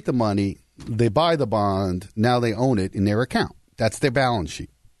create the money, they buy the bond, now they own it in their account. That's their balance sheet.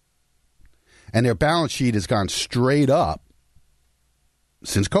 And their balance sheet has gone straight up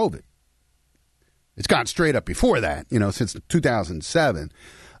since COVID. It's gone straight up before that, since 2007.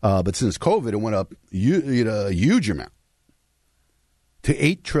 But since COVID, it went up a huge amount to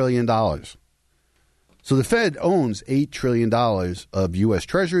 $8 trillion. So the Fed owns $8 trillion of U.S.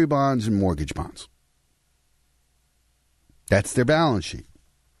 Treasury bonds and mortgage bonds. That's their balance sheet.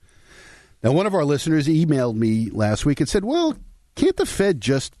 Now, one of our listeners emailed me last week and said, well, can't the Fed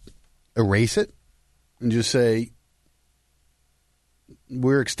just erase it and just say,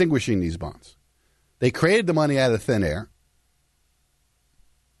 we're extinguishing these bonds? They created the money out of thin air.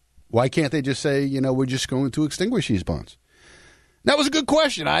 Why can't they just say, we're just going to extinguish these bonds? That was a good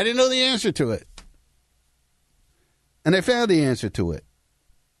question. I didn't know the answer to it. And I found the answer to it.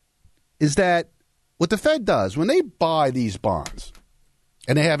 Is that what the Fed does, when they buy these bonds,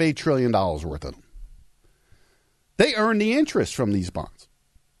 and they have $8 trillion worth of them, they earn the interest from these bonds.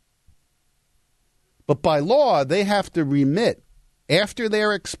 But by law, they have to remit, after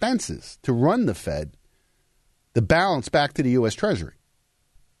their expenses to run the Fed, the balance back to the U.S. Treasury.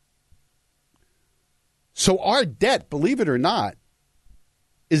 So our debt, believe it or not,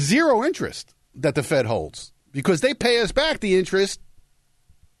 is zero interest that the Fed holds because they pay us back the interest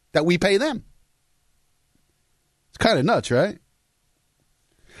that we pay them. It's kind of nuts, right?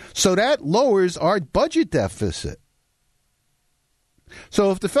 So that lowers our budget deficit.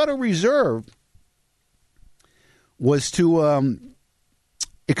 So if the Federal Reserve was to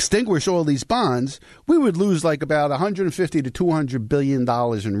extinguish all these bonds, we would lose like about $150 to $200 billion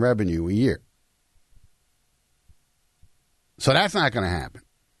in revenue a year. So that's not going to happen.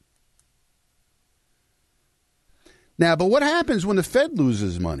 Now, but what happens when the Fed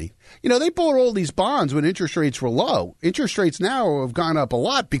loses money? They bought all these bonds when interest rates were low. Interest rates now have gone up a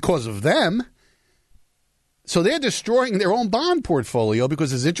lot because of them. So they're destroying their own bond portfolio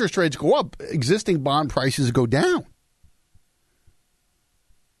because as interest rates go up, existing bond prices go down.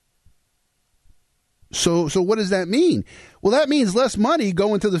 So what does that mean? Well, that means less money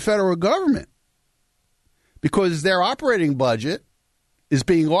going to the federal government because their operating budget is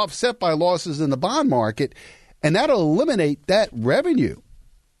being offset by losses in the bond market, and that'll eliminate that revenue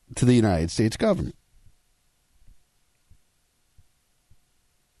to the United States government.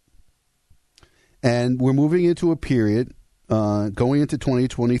 And we're moving into a period going into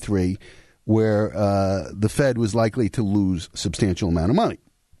 2023 where the Fed was likely to lose a substantial amount of money.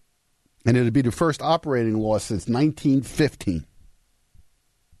 And it would be the first operating loss since 1915.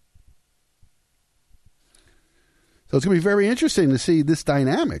 So it's going to be very interesting to see this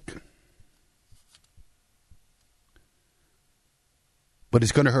dynamic. But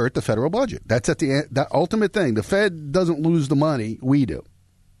it's going to hurt the federal budget. That's at the end, the ultimate thing. The Fed doesn't lose the money. We do.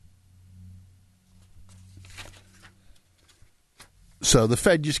 So the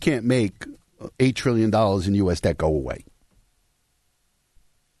Fed just can't make $8 trillion in U.S. debt go away.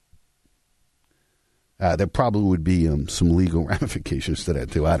 There probably would be some legal ramifications to that,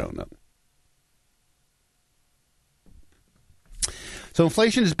 too. I don't know. So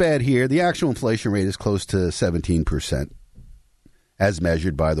inflation is bad here. The actual inflation rate is close to 17%, as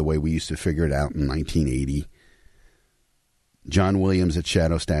measured by the way we used to figure it out in 1980. John Williams at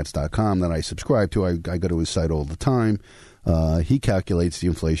shadowstats.com that I subscribe to. I go to his site all the time. He calculates the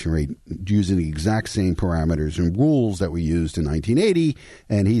inflation rate using the exact same parameters and rules that were used in 1980,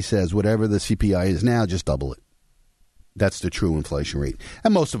 and he says whatever the CPI is now, just double it. That's the true inflation rate.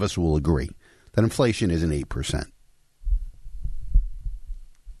 And most of us will agree that inflation isn't 8%.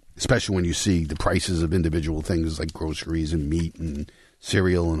 Especially when you see the prices of individual things like groceries and meat and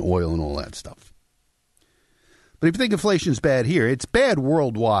cereal and oil and all that stuff. But if you think inflation is bad here, it's bad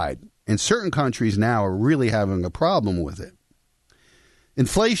worldwide. And certain countries now are really having a problem with it.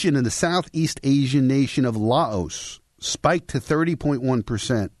 Inflation in the Southeast Asian nation of Laos spiked to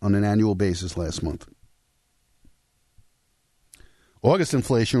 30.1% on an annual basis last month. August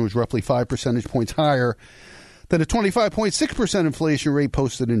inflation was roughly 5 percentage points higher than the 25.6% inflation rate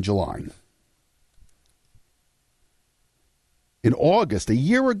posted in July. In August, a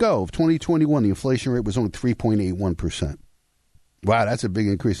year ago of 2021, the inflation rate was only 3.81%. Wow, that's a big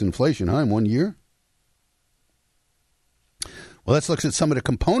increase in inflation, huh, in 1 year? Well, let's look at some of the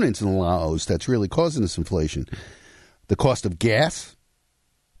components in Laos that's really causing this inflation. The cost of gas,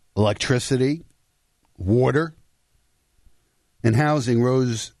 electricity, water, and housing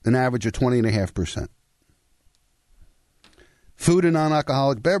rose an average of 20.5%. Food and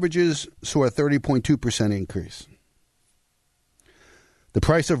non-alcoholic beverages saw a 30.2% increase. The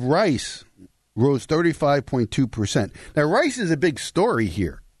price of rice rose 35.2%. Now, rice is a big story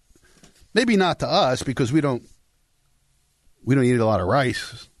here. Maybe not to us because we don't eat a lot of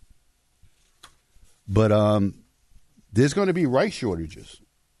rice. But there's going to be rice shortages.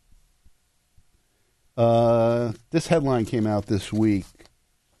 This headline came out this week.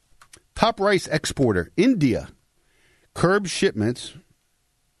 Top rice exporter, India, curbs shipments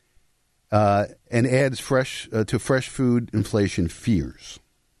and adds to fresh food inflation fears.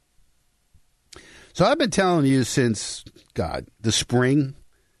 So I've been telling you since, the spring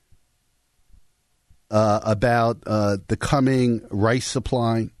about the coming rice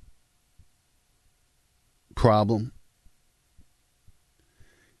supply problem.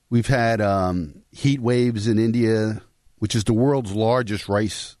 We've had heat waves in India, which is the world's largest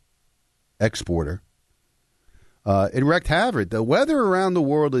rice exporter. It wreaked havoc. The weather around the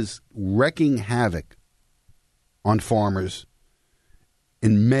world is wreaking havoc on farmers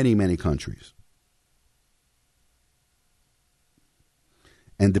in many, many countries.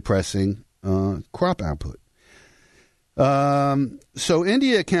 And depressing crop output. So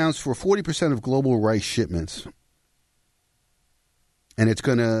India accounts for 40% of global rice shipments. And it's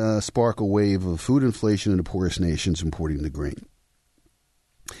going to spark a wave of food inflation in the poorest nations importing the grain.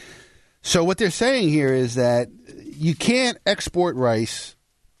 So what they're saying here is that you can't export rice,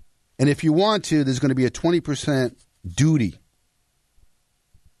 and if you want to, there's going to be a 20% duty.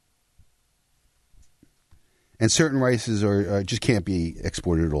 And certain rices are just can't be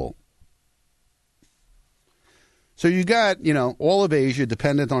exported at all. So you got, all of Asia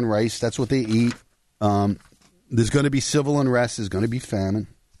dependent on rice. That's what they eat. There's going to be civil unrest. There's going to be famine.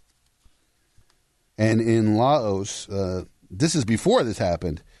 And in Laos, this is before this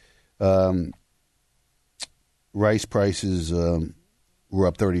happened, rice prices were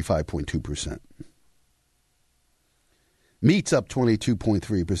up 35.2%. Meat's up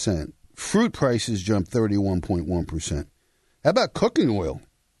 22.3%. Fruit prices jumped 31.1%. How about cooking oil?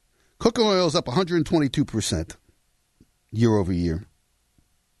 Cooking oil is up 122% year over year.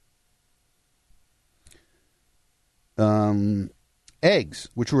 Eggs,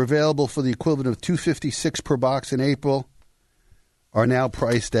 which were available for the equivalent of $2.56 per box in April, are now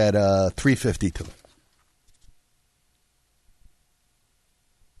priced at $3.52.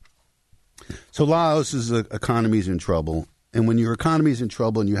 So Laos's economy is in trouble, and when your economy is in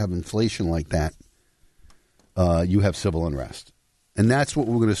trouble and you have inflation like that, you have civil unrest, and that's what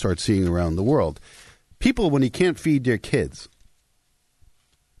we're going to start seeing around the world. People, when you can't feed their kids,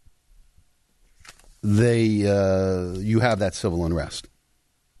 you have that civil unrest.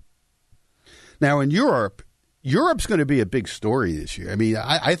 Now in Europe's going to be a big story this year. I mean,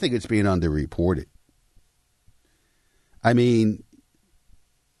 I think it's being underreported. I mean,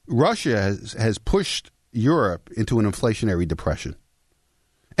 Russia has pushed Europe into an inflationary depression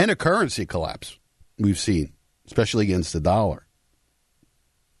and a currency collapse we've seen, especially against the dollar.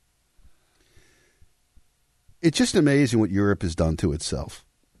 It's just amazing what Europe has done to itself.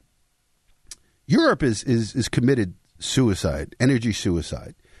 Europe is committed suicide, energy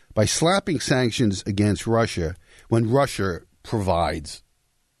suicide, by slapping sanctions against Russia when Russia provides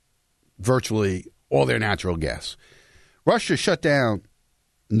virtually all their natural gas. Russia shut down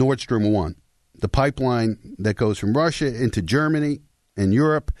Nord Stream 1, the pipeline that goes from Russia into Germany and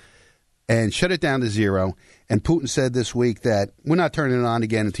Europe, and shut it down to zero. And Putin said this week that we're not turning it on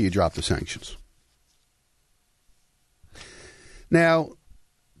again until you drop the sanctions. Now,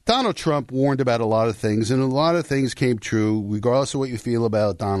 Donald Trump warned about a lot of things, and a lot of things came true, regardless of what you feel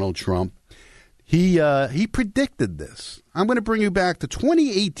about Donald Trump. He predicted this. I'm going to bring you back to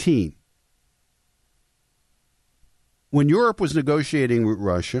 2018, when Europe was negotiating with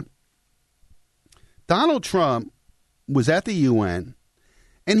Russia. Donald Trump was at the UN,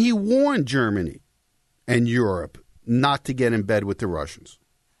 and he warned Germany and Europe not to get in bed with the Russians.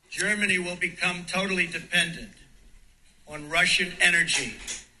 Germany will become totally dependent on Russian energy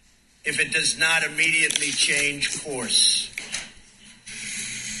if it does not immediately change course.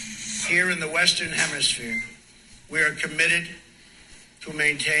 Here in the Western Hemisphere, we are committed to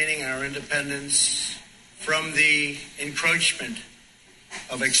maintaining our independence from the encroachment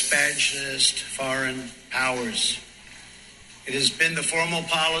of expansionist foreign powers. It has been the formal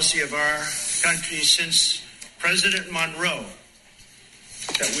policy of our country since President Monroe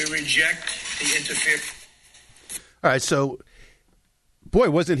that we reject the interference. All right, so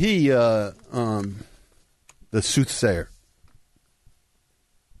boy, wasn't he the soothsayer?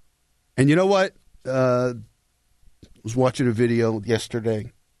 And you know what? I was watching a video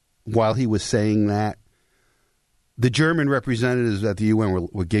yesterday while he was saying that. The German representatives at the UN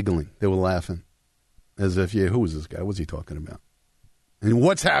were giggling. They were laughing. As if, yeah, who was this guy? What's he talking about? And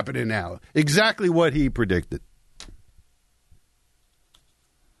what's happening now? Exactly what he predicted.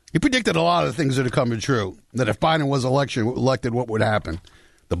 He predicted a lot of things that are coming true. That if Biden was elected, what would happen?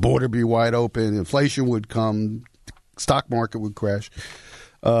 The border would be wide open, inflation would come, stock market would crash.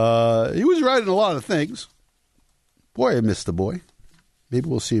 He was right in a lot of things. Boy, I missed the boy. Maybe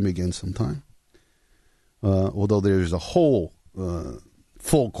we'll see him again sometime. Although there's a whole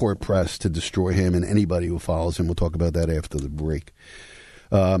full court press to destroy him and anybody who follows him. We'll talk about that after the break.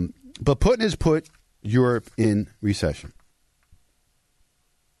 But Putin has put Europe in recession.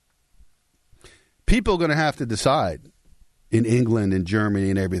 People are going to have to decide in England and Germany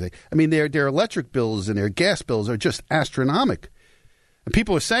and everything. I mean, their electric bills and their gas bills are just astronomical. And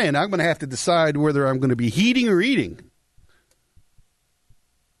people are saying, I'm going to have to decide whether I'm going to be heating or eating.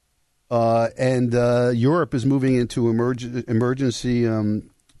 And Europe is moving into emergency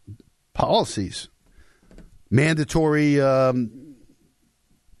policies, mandatory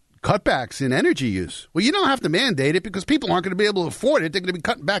cutbacks in energy use. Well, you don't have to mandate it because people aren't going to be able to afford it. They're going to be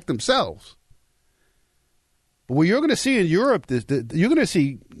cutting back themselves. But what you're going to see in Europe, you're going to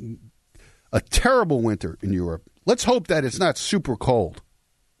see a terrible winter in Europe. Let's hope that it's not super cold.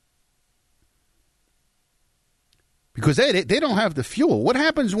 Because they don't have the fuel. What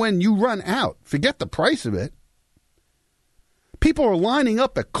happens when you run out? Forget the price of it. People are lining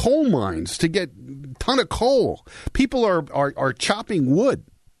up at coal mines to get a ton of coal. People are chopping wood.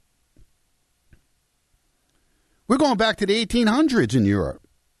 We're going back to the 1800s in Europe.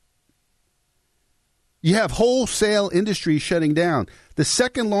 You have wholesale industry shutting down. The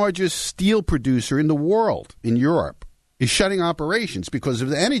second largest steel producer in the world in Europe is shutting operations because of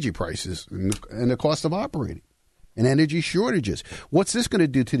the energy prices and the cost of operating and energy shortages. What's this going to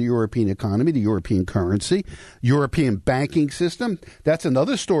do to the European economy, the European currency, European banking system? That's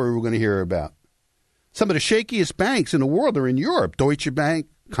another story we're going to hear about. Some of the shakiest banks in the world are in Europe. Deutsche Bank,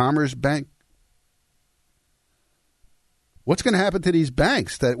 Commerzbank. What's going to happen to these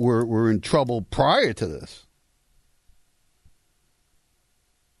banks that were in trouble prior to this?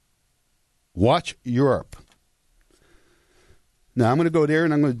 Watch Europe. Now, I'm going to go there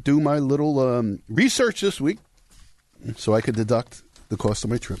and I'm going to do my little research this week so I could deduct the cost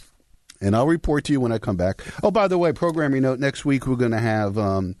of my trip. And I'll report to you when I come back. Oh, by the way, programming note, next week we're going to have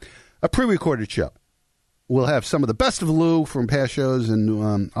a pre-recorded show. We'll have some of the best of Lou from past shows,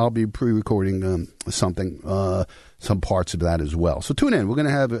 and I'll be pre-recording some parts of that as well. So tune in. We're going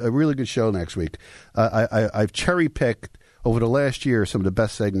to have a really good show next week. I've cherry-picked over the last year some of the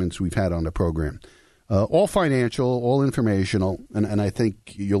best segments we've had on the program. All financial, all informational, and I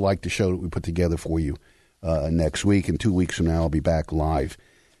think you'll like the show that we put together for you next week. And 2 weeks from now, I'll be back live,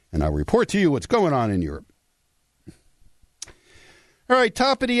 and I'll report to you what's going on in Europe. All right,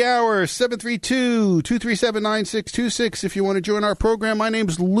 top of the hour, 732-237-9626. If you want to join our program, my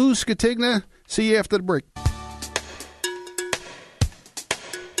name's Lou Scatigna. See you after the break.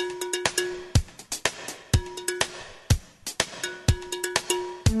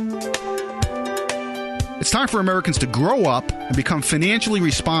 It's time for Americans to grow up and become financially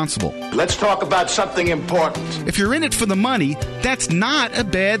responsible. Let's talk about something important. If you're in it for the money, that's not a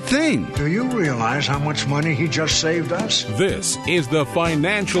bad thing. Do you realize how much money he just saved us? This is The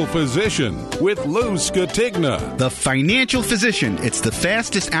Financial Physician with Lou Scatigna. The Financial Physician. It's the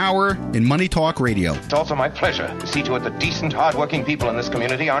fastest hour in Money Talk Radio. It's also my pleasure to see to it that decent, hardworking people in this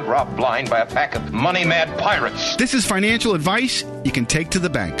community aren't robbed blind by a pack of money-mad pirates. This is financial advice you can take to the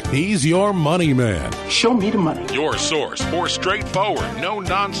bank. He's your money man. Show me the money. Your source for straightforward,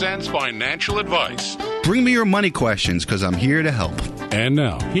 no-nonsense financial advice. Bring me your money questions, because I'm here to help. And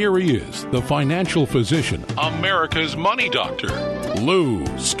now, here he is, the Financial Physician, America's Money Doctor, Lou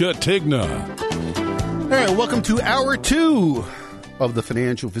Scatigna. All right, welcome to Hour 2 of the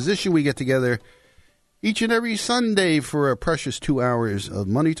Financial Physician. We get together each and every Sunday for a precious 2 hours of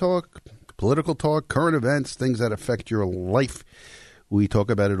money talk, political talk, current events, things that affect your life. We talk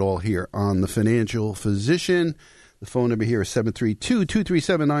about it all here on the Financial Physician. The phone number here is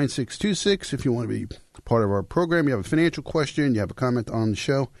 732-237-9626. If you want to be part of our program, you have a financial question, you have a comment on the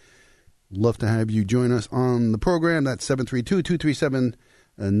show, love to have you join us on the program. That's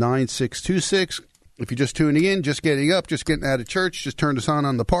 732-237-9626. If you're just tuning in, just getting up, just getting out of church, just turned us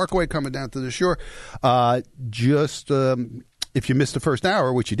on the Parkway coming down to the shore, if you missed the first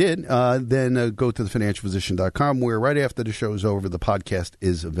hour, which you did, then go to thefinancialphysician.com, where right after the show is over, the podcast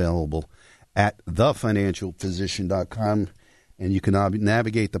is available at thefinancialphysician.com. And you can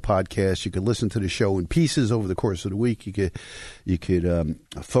navigate the podcast. You can listen to the show in pieces over the course of the week. You could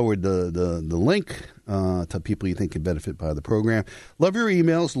forward the link to people you think could benefit by the program. Love your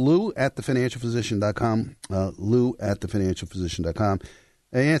emails, lou@thefinancialphysician.com, lou@thefinancialphysician.com.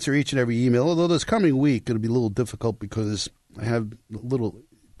 I answer each and every email, although this coming week it'll be a little difficult because I have little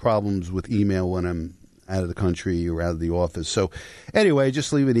problems with email when I'm out of the country or out of the office. So anyway,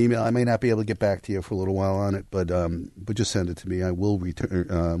 just leave an email. I may not be able to get back to you for a little while on it, but just send it to me. I will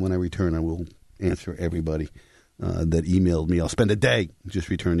return. When I return, I will answer everybody that emailed me. I'll spend a day just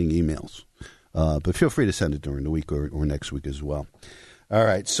returning emails. But feel free to send it during the week or next week as well. All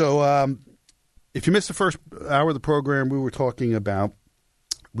right. So if you missed the first hour of the program,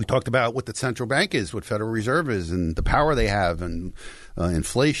 we talked about what the central bank is, what Federal Reserve is, and the power they have, and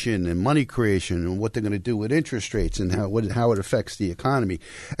inflation and money creation, and what they're going to do with interest rates, and how it affects the economy.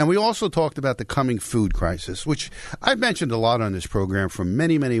 And we also talked about the coming food crisis, which I've mentioned a lot on this program for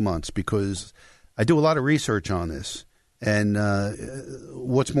many, many months because I do a lot of research on this. And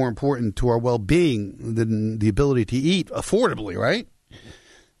what's more important to our well-being than the ability to eat affordably, right?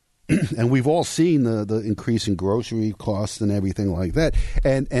 And we've all seen the increase in grocery costs and everything like that.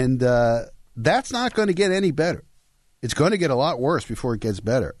 And that's not going to get any better. It's going to get a lot worse before it gets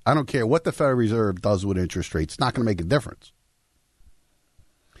better. I don't care what the Federal Reserve does with interest rates. It's not going to make a difference.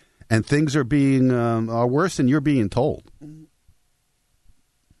 And things are are worse than you're being told.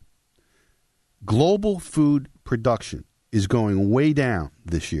 Global food production is going way down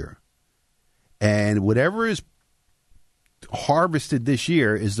this year. And whatever is harvested this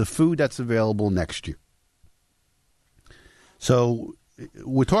year is the food that's available next year. So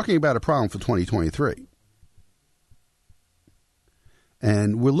we're talking about a problem for 2023.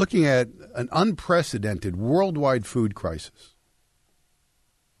 And we're looking at an unprecedented worldwide food crisis.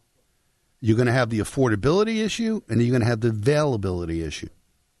 You're going to have the affordability issue, and you're going to have the availability issue.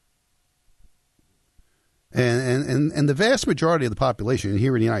 And the vast majority of the population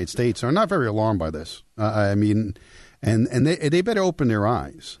here in the United States are not very alarmed by this. And they better open their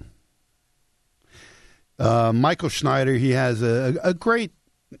eyes. Michael Schneider, he has a great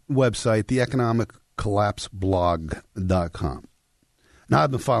website, The Economic collapseblog.com. Now,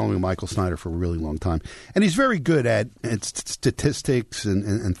 I've been following Michael Snyder for a really long time, and he's very good at statistics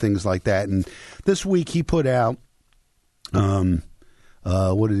and things like that. And this week he put out,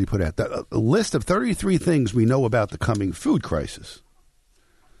 what did he put out? A list of 33 things we know about the coming food crisis.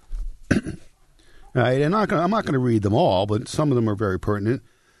 All right, and I'm not going to read them all, but some of them are very pertinent.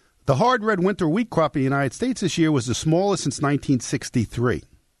 The hard red winter wheat crop in the United States this year was the smallest since 1963.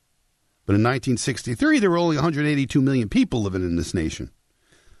 But in 1963, there were only 182 million people living in this nation.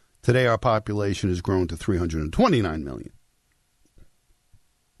 Today, our population has grown to 329 million.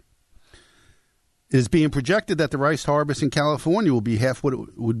 It is being projected that the rice harvest in California will be half what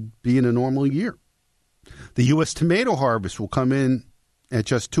it would be in a normal year. The U.S. tomato harvest will come in at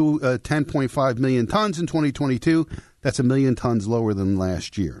just 10.5 million tons in 2022. That's 1 million tons lower than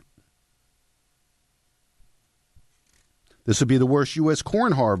last year. This will be the worst U.S.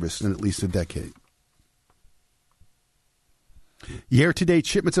 corn harvest in at least a decade. Year-to-date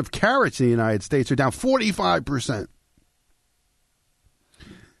shipments of carrots in the United States are down 45%.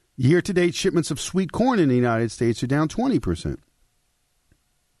 Year-to-date shipments of sweet corn in the United States are down 20%.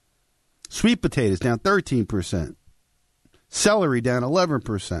 Sweet potatoes down 13%. Celery down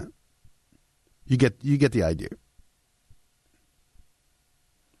 11%. You get the idea.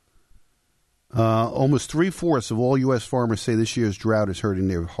 Almost 3/4 of all U.S. farmers say this year's drought is hurting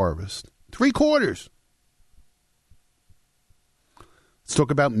their harvest. 3/4. Let's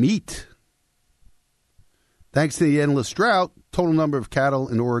talk about meat. Thanks to the endless drought, total number of cattle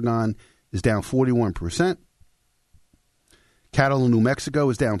in Oregon is down 41%. Cattle in New Mexico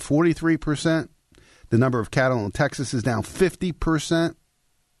is down 43%. The number of cattle in Texas is down 50%.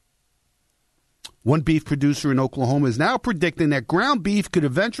 One beef producer in Oklahoma is now predicting that ground beef could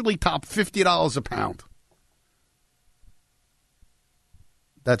eventually top $50 a pound.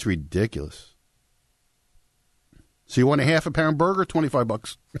 That's ridiculous. So you want a half a pound burger?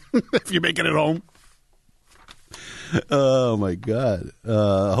 $25 if you're making it home. Oh, my God.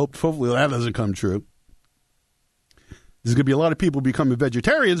 Hopefully that doesn't come true. There's going to be a lot of people becoming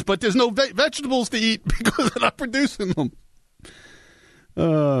vegetarians, but there's no vegetables to eat because they're not producing them.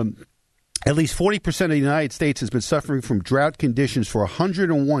 At least 40% of the United States has been suffering from drought conditions for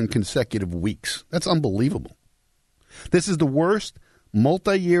 101 consecutive weeks. That's unbelievable. This is the worst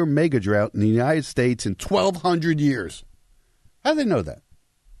multi-year mega drought in the United States in 1,200 years. How do they know that?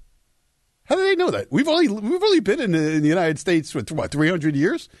 How do they know that? We've only been in the United States for, 300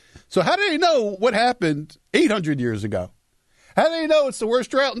 years? So how do they know what happened 800 years ago? How do they know it's the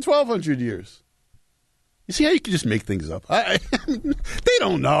worst drought in 1,200 years? You see how you can just make things up? They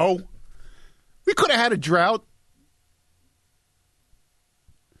don't know. We could have had a drought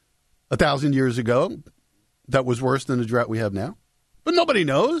 1,000 years ago that was worse than the drought we have now. But nobody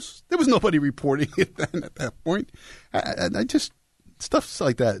knows. There was nobody reporting it then at that point. Stuff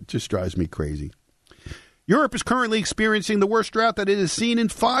like that just drives me crazy. Europe is currently experiencing the worst drought that it has seen in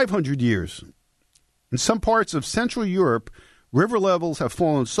 500 years. In some parts of Central Europe, river levels have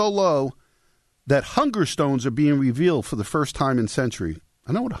fallen so low that hunger stones are being revealed for the first time in centuries.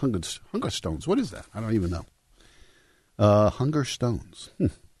 I know what hunger stones. What is that? I don't even know. Hunger stones.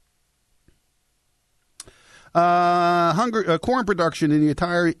 Corn production in the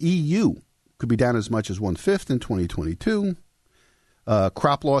entire EU could be down as much as 1/5 in 2022.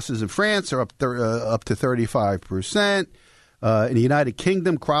 Crop losses in France are up to 35%. In the United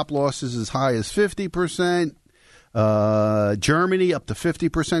Kingdom, crop losses as high as 50%. Germany up to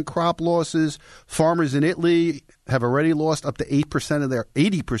 50% crop losses. Farmers in Italy have already lost up to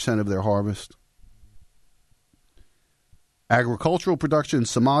 80% of their harvest. Agricultural production in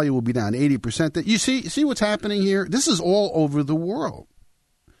Somalia will be down 80%. You see what's happening here? This is all over the world.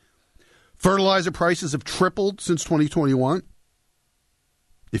 Fertilizer prices have tripled since 2021,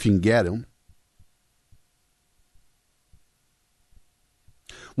 if you can get them.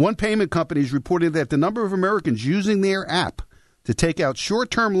 One payment company is reporting that the number of Americans using their app to take out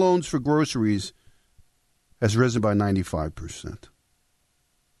short-term loans for groceries has risen by 95%.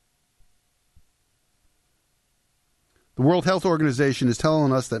 The World Health Organization is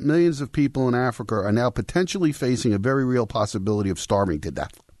telling us that millions of people in Africa are now potentially facing a very real possibility of starving to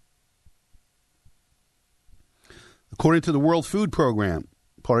death. According to the World Food Program,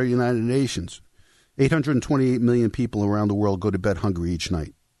 part of the United Nations, 828 million people around the world go to bed hungry each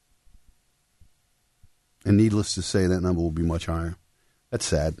night. And needless to say, that number will be much higher. That's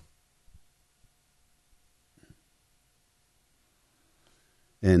sad.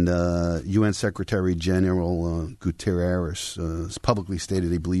 And UN Secretary General Guterres has publicly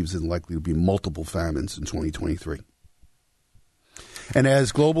stated he believes there's likely to be multiple famines in 2023. And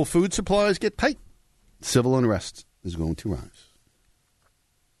as global food supplies get tight, Civil unrest is going to rise.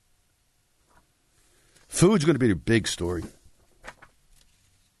 Food's going to be a big story.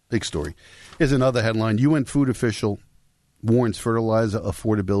 Big story. Here's another headline. UN food official warns fertilizer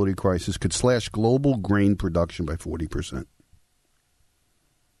affordability crisis could slash global grain production by 40%.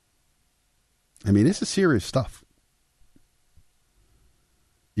 I mean, this is serious stuff.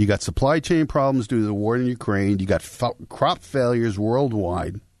 You got supply chain problems due to the war in Ukraine. You got crop failures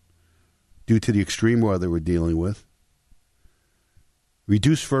worldwide due to the extreme weather we're dealing with.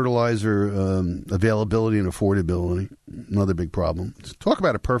 Reduced fertilizer availability and affordability, another big problem. Talk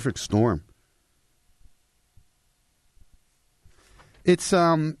about a perfect storm. It's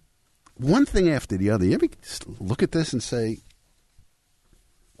one thing after the other. You ever look at this and say,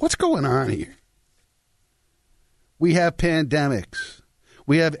 what's going on here? We have pandemics.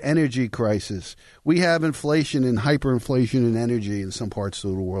 We have energy crisis. We have inflation and hyperinflation in energy in some parts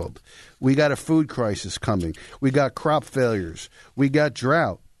of the world. We got a food crisis coming. We got crop failures. We got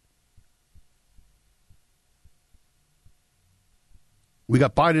drought. We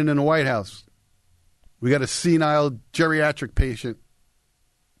got Biden in the White House. We got a senile geriatric patient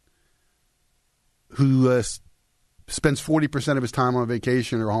who spends 40% of his time on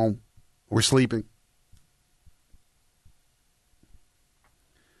vacation or home or sleeping.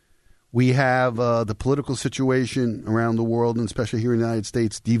 We have the political situation around the world, and especially here in the United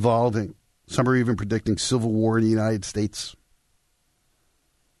States, devolving. Some are even predicting civil war in the United States.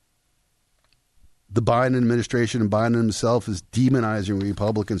 The Biden administration and Biden himself is demonizing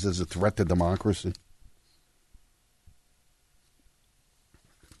Republicans as a threat to democracy.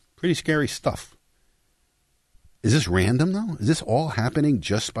 Pretty scary stuff. Is this random, though? Is this all happening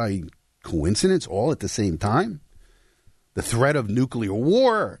just by coincidence, all at the same time? The threat of nuclear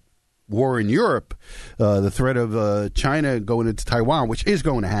war in Europe, the threat of China going into Taiwan, which is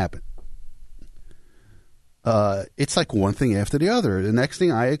going to happen. It's like one thing after the other. The next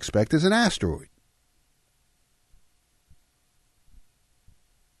thing I expect is an asteroid.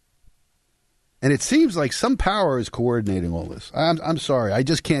 And it seems like some power is coordinating all this. I'm sorry. I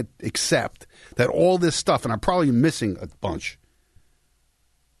just can't accept that all this stuff, and I'm probably missing a bunch,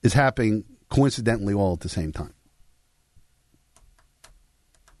 is happening coincidentally all at the same time.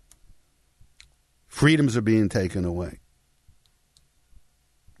 Freedoms are being taken away.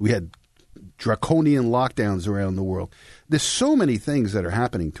 We had draconian lockdowns around the world. There's so many things that are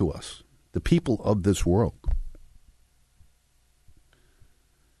happening to us, the people of this world.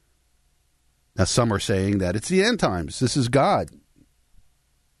 Now, some are saying that it's the end times. This is God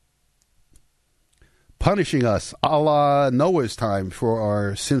punishing us a la Noah's time for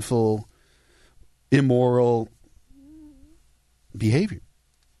our sinful, immoral behavior.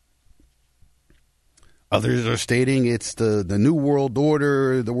 Others are stating it's the New World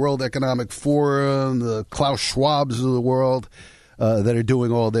Order, the World Economic Forum, the Klaus Schwabs of the world that are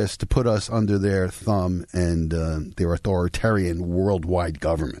doing all this to put us under their thumb and their authoritarian worldwide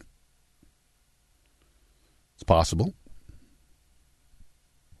government. It's possible.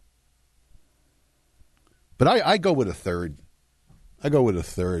 But I go with a third. I go with a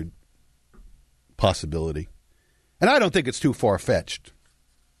third possibility. And I don't think it's too far-fetched.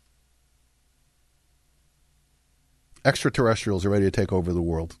 Extraterrestrials are ready to take over the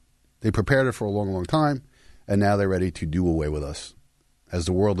world. They prepared it for a long, long time, and now they're ready to do away with us as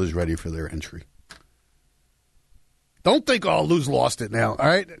the world is ready for their entry. Don't think, oh, Lou's lost it now, all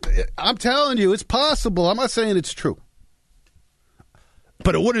right? I'm telling you, it's possible. I'm not saying it's true.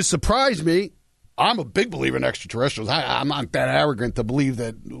 But it wouldn't surprise me. I'm a big believer in extraterrestrials. I'm not that arrogant to believe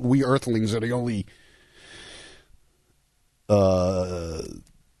that we Earthlings are the only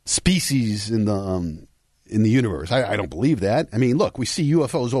species in the universe. I don't believe that. I mean, look, we see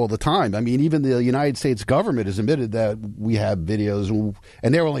UFOs all the time. I mean, even the United States government has admitted that we have videos,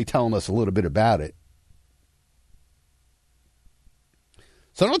 and they're only telling us a little bit about it.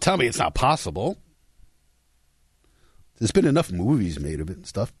 So don't tell me it's not possible. There's been enough movies made of it and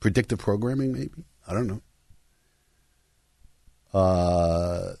stuff. Predictive programming, maybe. I don't know.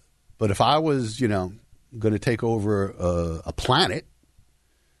 But if I was, going to take over a planet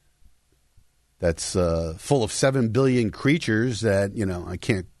that's full of 7 billion creatures that, I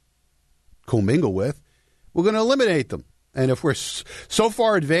can't commingle with, we're going to eliminate them. And if we're so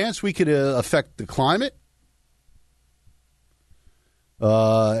far advanced, we could affect the climate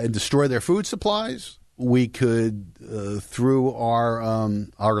and destroy their food supplies. We could, through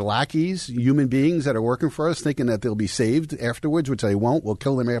our lackeys, human beings that are working for us, thinking that they'll be saved afterwards, which they won't. We'll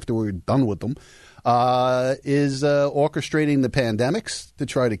kill them after we're done with them. Is orchestrating the pandemics to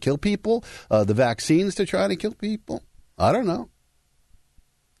try to kill people, the vaccines to try to kill people. I don't know.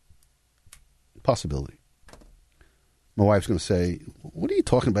 possibility. My wife's going to say, what are you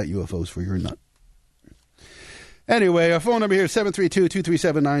talking about UFOs for? You're a nut. Anyway, our phone number here is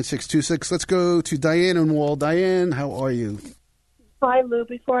 732-237-9626. Let's go to Diane in Wall. Diane, how are you? Hi, Lou.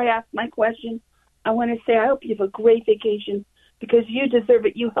 Before I ask my question, I want to say I hope you have a great vacation because you deserve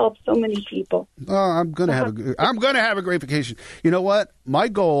it. You help so many people. Oh, I'm going to have a great vacation. You know what? My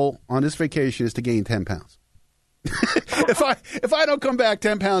goal on this vacation is to gain 10 pounds. If I don't come back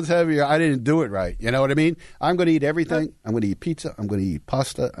 10 pounds heavier, I didn't do it right. You know what I mean? I'm going to eat everything. I'm going to eat pizza. I'm going to eat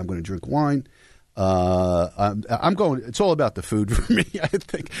pasta. I'm going to drink wine. I'm going. It's all about the food for me. I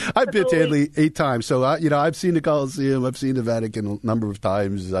think I've been to Italy 8 times, so I've seen the Colosseum, I've seen the Vatican a number of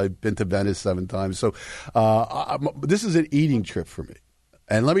times. I've been to Venice 7 times. So this is an eating trip for me.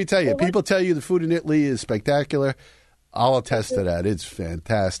 And let me tell you, people tell you the food in Italy is spectacular. I'll attest to that. It's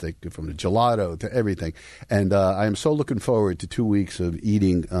fantastic, from the gelato to everything. And I am so looking forward to 2 weeks of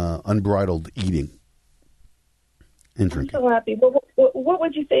eating, unbridled eating and drinking. I'm so happy. Well, what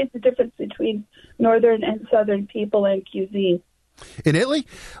would you say is the difference between northern and southern people and cuisine? In Italy?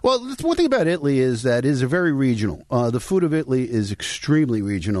 Well, one thing about Italy is that it is very regional. The food of Italy is extremely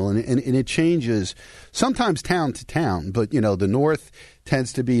regional, and it changes sometimes town to town. But, the north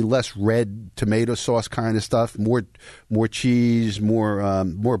tends to be less red tomato sauce kind of stuff, more cheese,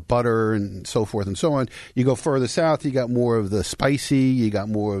 more butter, and so forth and so on. You go further south, you got more of the spicy, you got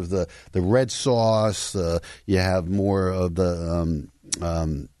more of the red sauce, you have more of the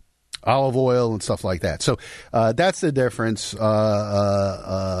olive oil and stuff like that. So that's the difference,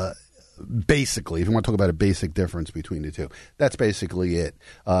 basically. If you want to talk about a basic difference between the two, that's basically it.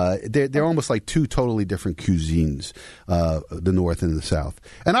 They're almost like 2 totally different cuisines, the North and the South.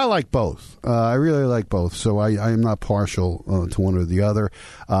 And I like both. I really like both. So I am not partial to one or the other.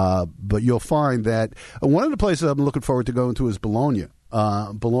 But you'll find that one of the places I'm looking forward to going to is Bologna.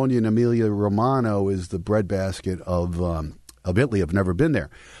 Bologna and Emilia Romano is the breadbasket of Italy. I've never been there.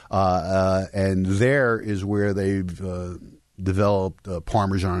 And there is where they've developed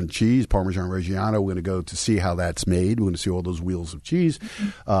Parmesan cheese, Parmesan Reggiano. We're going to go to see how that's made. We're going to see all those wheels of cheese.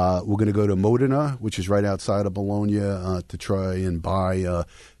 We're going to go to Modena, which is right outside of Bologna, to try and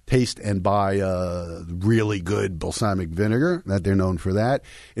taste and buy really good balsamic vinegar. That they're known for that.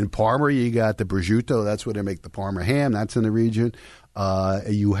 In Parma, you got the prosciutto. That's where they make the Parma ham. That's in the region.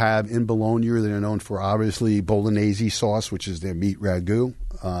 You have in Bologna, they're known for obviously bolognese sauce, which is their meat ragu,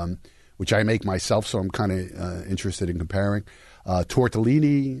 which I make myself, so I'm kind of interested in comparing.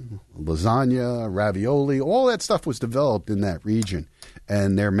 Tortellini, lasagna, ravioli, all that stuff was developed in that region,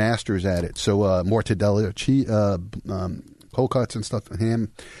 and they're masters at it. So mortadella, cheese, cold cuts and stuff,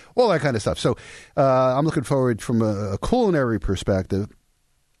 ham, all that kind of stuff. So I'm looking forward from a culinary perspective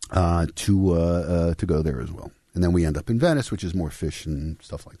to go there as well. And then we end up in Venice, which is more fish and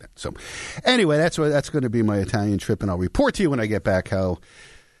stuff like that. So anyway, that's going to be my Italian trip, and I'll report to you when I get back how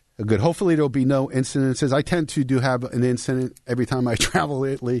good. Hopefully there'll be no incidences. I tend to have an incident every time I travel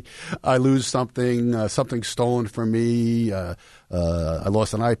Italy. I lose something, something stolen from me. I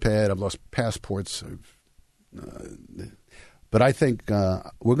lost an iPad. I've lost passports. But I think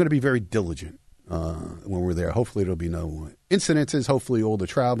we're going to be very diligent when we're there. Hopefully there'll be no incidences. Hopefully all the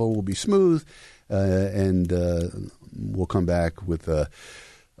travel will be smooth. And we'll come back with a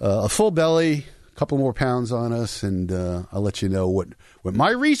full belly, a couple more pounds on us, and I'll let you know what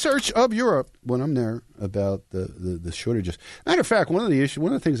my research of Europe when I'm there about the shortages. Matter of fact, one of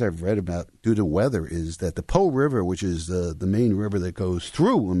the things I've read about due to weather is that the Po River, which is the main river that goes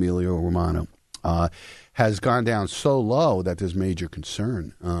through Emilia Romagna, has gone down so low that there's major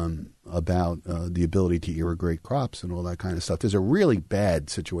concern about the ability to irrigate crops and all that kind of stuff. There's a really bad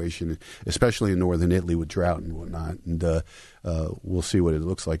situation, especially in northern Italy with drought and whatnot. And we'll see what it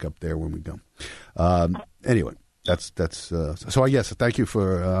looks like up there when we go. Anyway, that's so. I guess thank you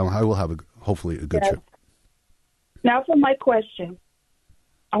for. I will have hopefully a good trip. Now for my question.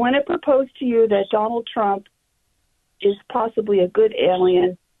 I want to propose to you that Donald Trump is possibly a good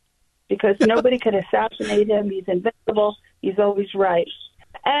alien, because nobody could assassinate him. He's invincible. He's always right.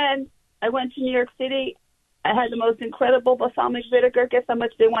 And I went to New York City. I had the most incredible balsamic vinegar. Guess how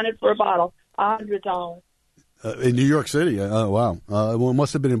much they wanted for a bottle? $100. In New York City? Oh, wow. Well, it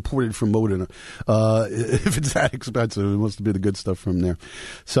must have been imported from Modena. If it's that expensive, it must have been the good stuff from there.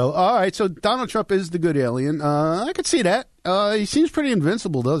 So, all right. So Donald Trump is the good alien. I could see that. He seems pretty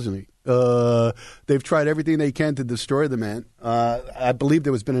invincible, doesn't he? They've tried everything they can to destroy the man. I believe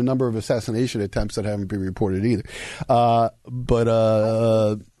there has been a number of assassination attempts that haven't been reported either.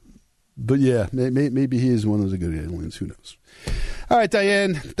 But yeah, maybe he is one of the good aliens. Who knows? All right,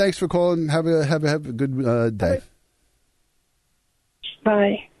 Diane, thanks for calling. Have a good day.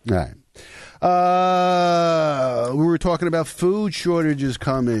 Bye. All right. We were talking about food shortages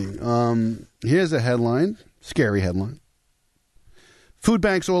coming. Here's a headline, scary headline. Food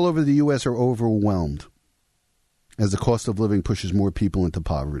banks all over the U.S. are overwhelmed as the cost of living pushes more people into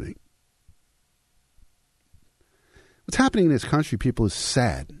poverty. What's happening in this country, people, is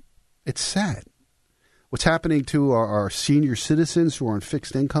sad. It's sad. What's happening to our senior citizens who are on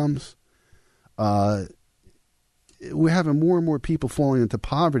fixed incomes? We're having more and more people falling into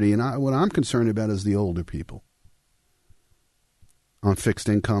poverty, and what I'm concerned about is the older people on fixed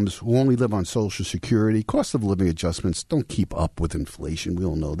incomes who only live on Social Security. Cost of living adjustments don't keep up with inflation. We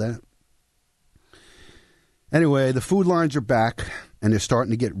all know that. Anyway, the food lines are back, and they're starting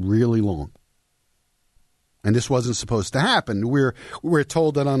to get really long. And this wasn't supposed to happen. We're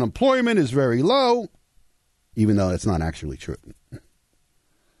told that unemployment is very low, even though that's not actually true.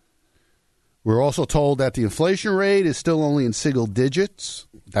 We're also told that the inflation rate is still only in single digits.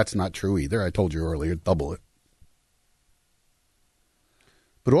 That's not true either. I told you earlier, double it.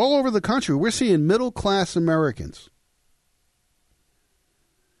 But all over the country, we're seeing middle-class Americans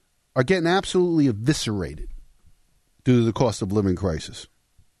are getting absolutely eviscerated due to the cost of living crisis.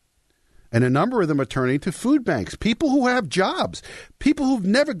 And a number of them are turning to food banks, people who have jobs, people who've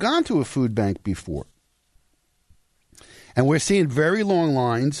never gone to a food bank before. And we're seeing very long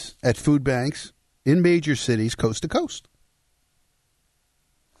lines at food banks in major cities, coast to coast.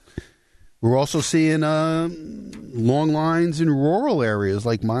 We're also seeing long lines in rural areas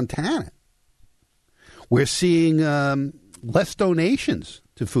like Montana. We're seeing less donations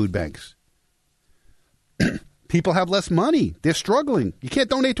to food banks. People have less money. They're struggling. You can't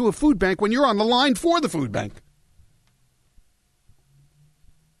donate to a food bank when you're on the line for the food bank.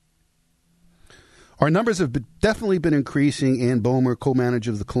 Our numbers have definitely been increasing, Ann Bomer,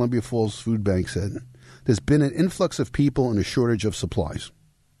 co-manager of the Columbia Falls Food Bank, said. There's been an influx of people and a shortage of supplies.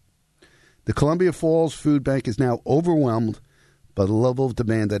 The Columbia Falls Food Bank is now overwhelmed by the level of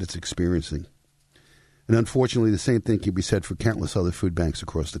demand that it's experiencing. And unfortunately, the same thing can be said for countless other food banks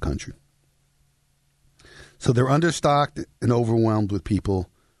across the country. So they're understocked and overwhelmed with people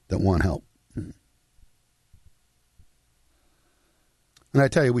that want help. And I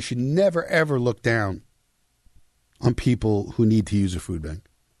tell you, we should never, ever look down on people who need to use a food bank.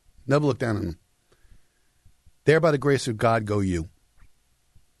 Never look down on them. There, by the grace of God, go you.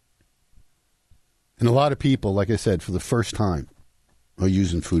 And a lot of people, like I said, for the first time, are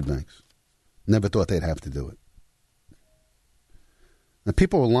using food banks. Never thought they'd have to do it. Now,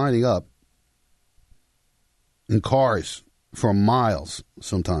 people are lining up in cars for miles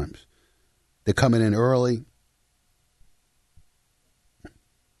sometimes. They're coming in early.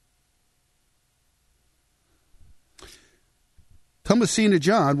 Thomasina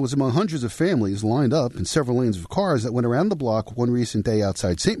John was among hundreds of families lined up in several lanes of cars that went around the block one recent day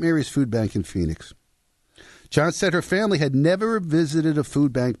outside St. Mary's Food Bank in Phoenix. John said her family had never visited a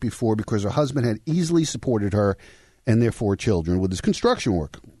food bank before because her husband had easily supported her and their 4 children with his construction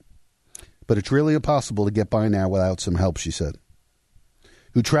work. But it's really impossible to get by now without some help, she said,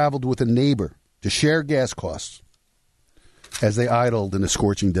 who traveled with a neighbor to share gas costs as they idled in the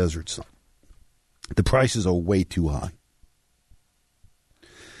scorching desert sun. The prices are way too high.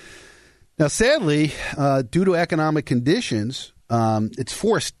 Now, sadly, due to economic conditions, it's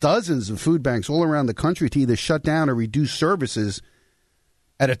forced dozens of food banks all around the country to either shut down or reduce services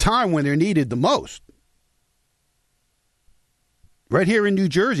at a time when they're needed the most. Right here in New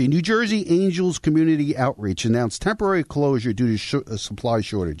Jersey, New Jersey Angels Community Outreach announced temporary closure due to supply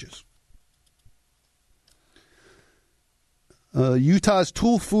shortages. Utah's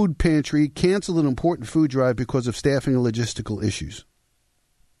Tool Food Pantry canceled an important food drive because of staffing and logistical issues.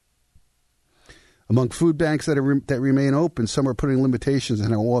 Among food banks that remain open, some are putting limitations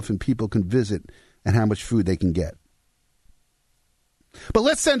on how often people can visit and how much food they can get. But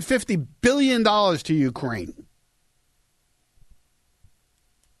let's send $50 billion to Ukraine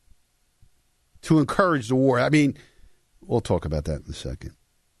to encourage the war. I mean, we'll talk about that in a second.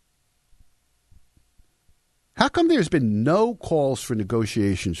 How come there's been no calls for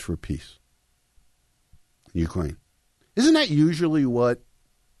negotiations for peace in Ukraine? Isn't that usually what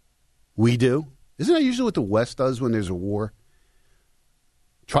we do? Isn't that usually what the West does when there's a war?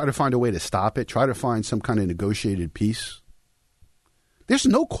 Try to find a way to stop it. Try to find some kind of negotiated peace. There's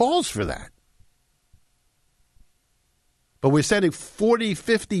no calls for that. But we're sending $40,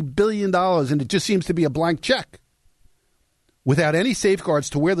 $50 billion, and it just seems to be a blank check without any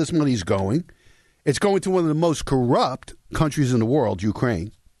safeguards to where this money's going. It's going to one of the most corrupt countries in the world,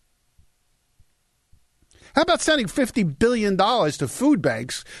 Ukraine. How about sending $50 billion to food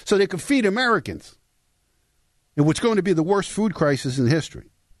banks so they can feed Americans in what's going to be the worst food crisis in history?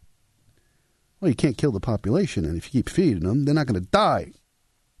 Well, you can't kill the population, and if you keep feeding them, they're not going to die.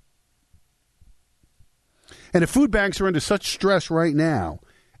 And if food banks are under such stress right now,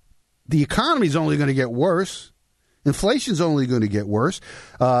 the economy is only going to get worse. Inflation's only going to get worse.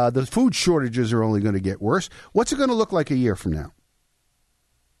 The food shortages are only going to get worse. What's it going to look like a year from now?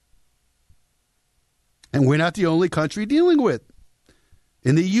 And we're not the only country dealing with.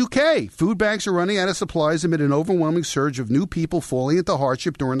 In the UK, food banks are running out of supplies amid an overwhelming surge of new people falling into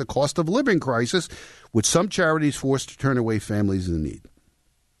hardship during the cost of living crisis, with some charities forced to turn away families in need.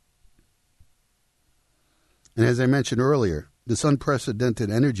 And as I mentioned earlier, this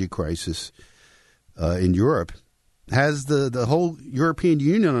unprecedented energy crisis in Europe has the whole European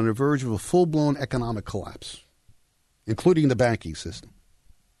Union on the verge of a full-blown economic collapse, including the banking system.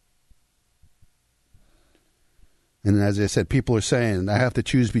 And as I said, people are saying, I have to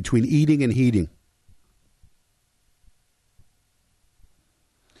choose between eating and heating.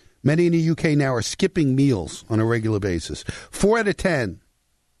 Many in the UK now are skipping meals on a regular basis. 4 out of 10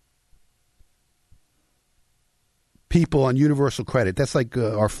 people on universal credit, that's like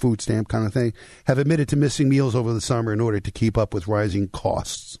our food stamp kind of thing, have admitted to missing meals over the summer in order to keep up with rising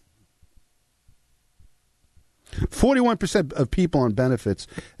costs. 41% of people on benefits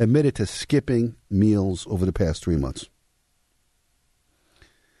admitted to skipping meals over the past 3 months.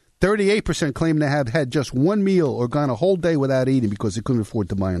 38% claim to have had just one meal or gone a whole day without eating because they couldn't afford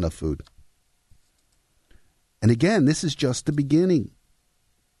to buy enough food. And again, this is just the beginning.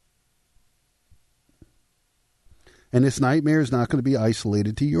 And this nightmare is not going to be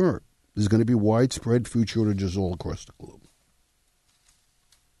isolated to Europe. There's going to be widespread food shortages all across the globe.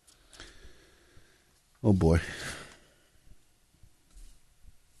 Oh, boy.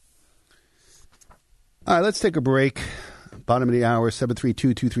 All right, let's take a break. Bottom of the hour,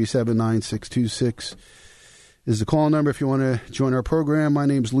 732-237-9626 is the call number if you want to join our program. My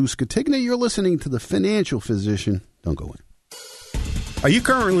name's Lou Scatigna. You're listening to The Financial Physician. Don't go away. Are you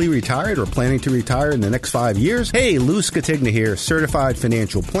currently retired or planning to retire in the next 5 years? Hey, Lou Scatigna here, certified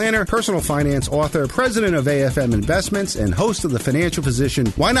financial planner, personal finance author, president of AFM Investments, and host of The Financial Physician.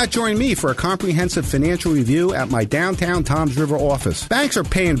 Why not join me for a comprehensive financial review at my downtown Toms River office? Banks are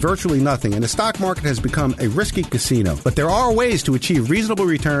paying virtually nothing, and the stock market has become a risky casino. But there are ways to achieve reasonable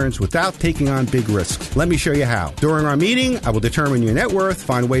returns without taking on big risks. Let me show you how. During our meeting, I will determine your net worth,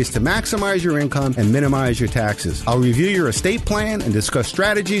 find ways to maximize your income, and minimize your taxes. I'll review your estate plan and discuss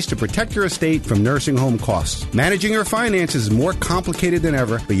strategies to protect your estate from nursing home costs. Managing your finances is more complicated than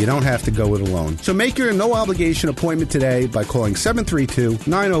ever, but you don't have to go it alone. So make your no-obligation appointment today by calling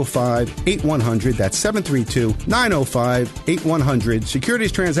 732-905-8100. That's 732-905-8100.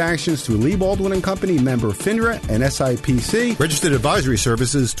 Securities transactions through Lee Baldwin & Company, member FINRA and SIPC. Registered advisory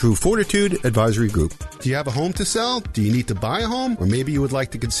services through Fortitude Advisory Group. Do you have a home to sell? Do you need to buy a home? Or maybe you would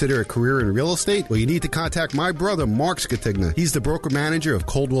like to consider a career in real estate? Well, you need to contact my brother, Mark Scatigna. He's the broker manager of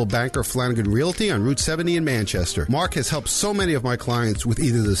Coldwell Banker Flanagan Realty on Route 70 in Manchester. Mark has helped so many of my clients with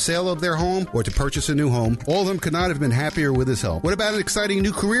either the sale of their home or to purchase a new home. All of them could not have been happier with his help. What about an exciting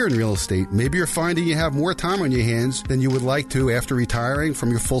new career in real estate? Maybe you're finding you have more time on your hands than you would like to after retiring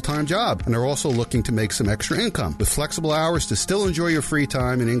from your full-time job and are also looking to make some extra income. With flexible hours to still enjoy your free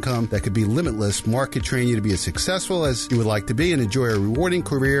time and income that could be limitless, Mark could train you to be as successful as you would like to be and enjoy a rewarding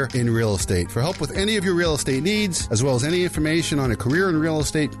career in real estate. For help with any of your real estate needs, as well as any information on a career in real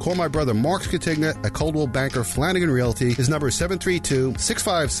estate, call my brother Mark Scatigna at Coldwell Banker Flanagan Realty. His number is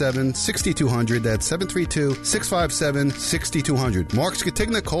 732-657-6200. That's 732-657-6200. Mark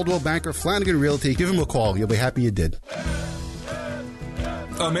Scatigna, Coldwell Banker Flanagan Realty. Give him a call. You'll be happy you did.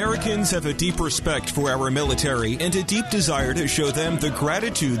 Americans have a deep respect for our military and a deep desire to show them the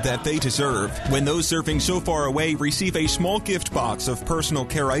gratitude that they deserve. When those serving so far away receive a small gift box of personal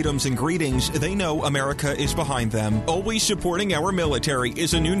care items and greetings, they know America is behind them. Always Supporting Our Military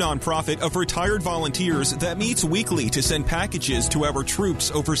is a new nonprofit of retired volunteers that meets weekly to send packages to our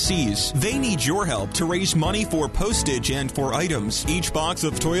troops overseas. They need your help to raise money for postage and for items. Each box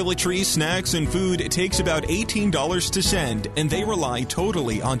of toiletries, snacks, and food takes about $18 to send, and they rely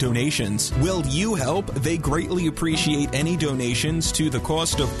totally on donations. Will you help? They greatly appreciate any donations to the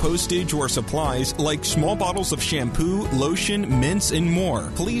cost of postage or supplies like small bottles of shampoo, lotion, mints, and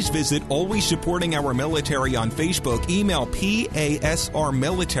more. Please visit Always Supporting Our Military on Facebook, email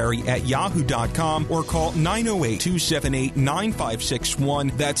pasrmilitary@yahoo.com, or call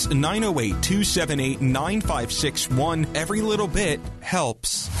 908-278-9561. That's 908-278-9561. Every little bit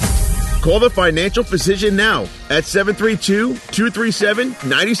helps. Call the Financial Physician now at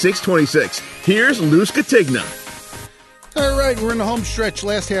 732-237-9626. Here's Lou Scatigna. All right, we're in the home stretch,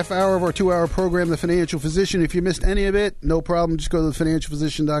 last half hour of our 2-hour program, The Financial Physician. If you missed any of it, no problem. Just go to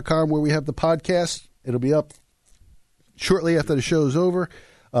thefinancialphysician.com where we have the podcast. It'll be up shortly after the show is over.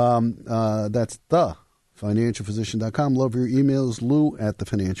 That's thefinancialphysician.com. Love your emails. Lou at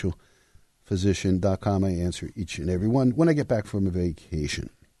thefinancialphysician.com. I answer each and every one when I get back from a vacation.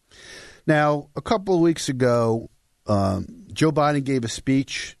 Now, a couple of weeks ago, Joe Biden gave a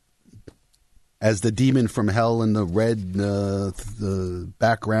speech as the demon from hell in the red the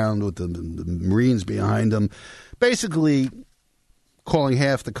background with the Marines behind him, basically calling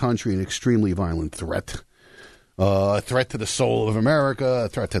half the country an extremely violent threat, a threat to the soul of America, a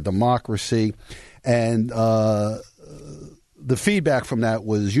threat to democracy. And the feedback from that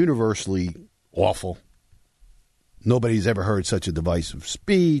was universally awful. Nobody's ever heard such a divisive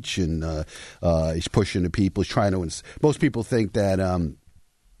speech, and he's pushing the people. He's trying to. Most people think that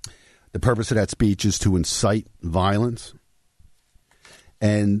the purpose of that speech is to incite violence,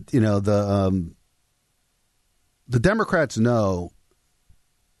 and the Democrats know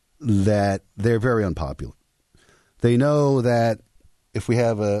that they're very unpopular. They know that if we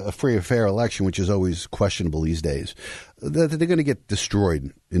have a free or fair election, which is always questionable these days, that they're going to get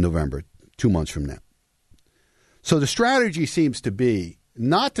destroyed in November, 2 months from now. So the strategy seems to be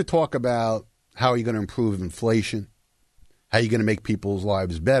not to talk about how you're going to improve inflation, how you're going to make people's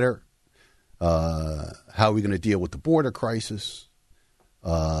lives better, how are we going to deal with the border crisis.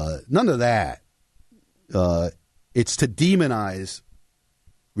 None of that. It's to demonize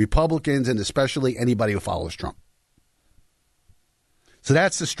Republicans and especially anybody who follows Trump. So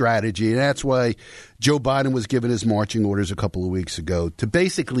that's the strategy, and that's why Joe Biden was given his marching orders a couple of weeks ago to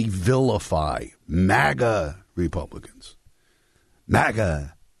basically vilify MAGA Republicans.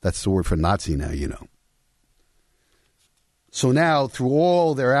 MAGA, that's the word for Nazi now, So now, through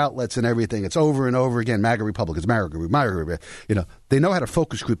all their outlets and everything, it's over and over again, MAGA Republicans, MAGA, they know how to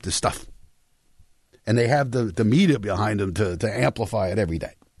focus group this stuff. And they have the media behind them to amplify it every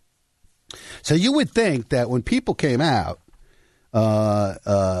day. So you would think that when people came out,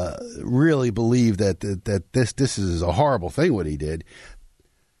 really believe that this is a horrible thing what he did,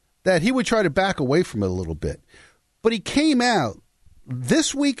 that he would try to back away from it a little bit. But he came out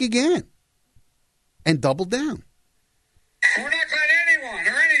this week again and doubled down. We're not going to let anyone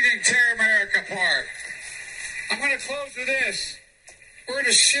or anything tear America apart. I'm going to close with this. We're at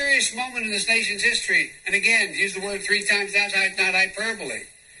a serious moment in this nation's history. And again, use the word 3 times, that's not hyperbole.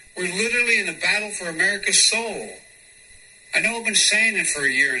 We're literally in a battle for America's soul. I know I've been saying it for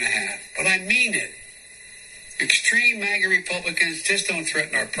a year and a half, but I mean it. Extreme MAGA Republicans just don't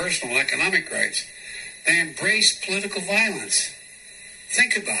threaten our personal and economic rights. They embrace political violence.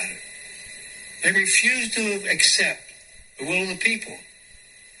 Think about it. They refuse to accept the will of the people.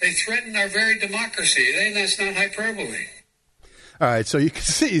 They threaten our very democracy. That's not hyperbole. All right, so you can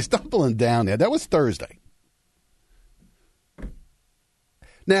see he's doubling down there. That was Thursday.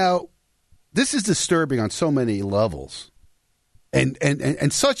 Now, this is disturbing on so many levels.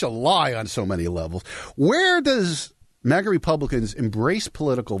 And such a lie on so many levels. Where does MAGA Republicans embrace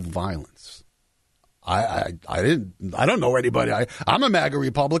political violence? I don't know anybody. I'm a MAGA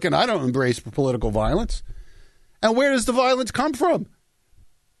Republican. I don't embrace political violence. And where does the violence come from?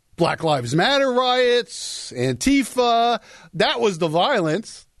 Black Lives Matter riots, Antifa. That was the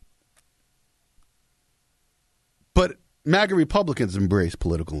violence. But MAGA Republicans embrace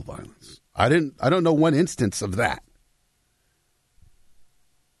political violence. I don't know one instance of that.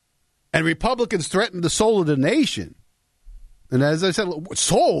 And Republicans threatened the soul of the nation. And as I said,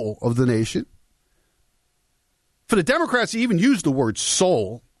 soul of the nation. For the Democrats to even use the word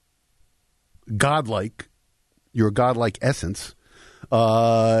soul, godlike, your godlike essence,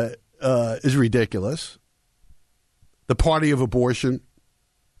 is ridiculous. The party of abortion,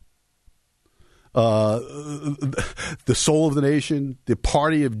 the soul of the nation, the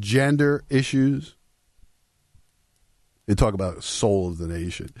party of gender issues. They talk about soul of the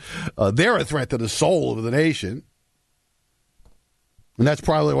nation. They're a threat to the soul of the nation. And that's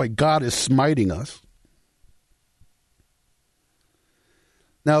probably why God is smiting us.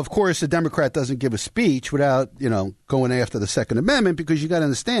 Now, of course, a Democrat doesn't give a speech without, going after the Second Amendment, because you got to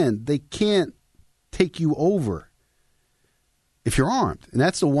understand, they can't take you over if you're armed. And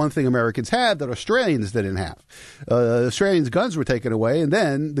that's the one thing Americans have that Australians didn't have. Australians' guns were taken away, and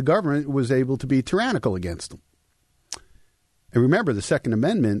then the government was able to be tyrannical against them. And remember, the Second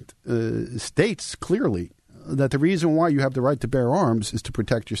Amendment states clearly that the reason why you have the right to bear arms is to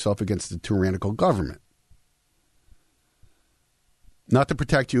protect yourself against the tyrannical government. Not to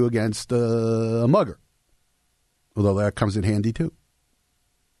protect you against a mugger, although that comes in handy too.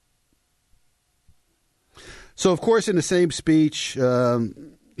 So, of course, in the same speech,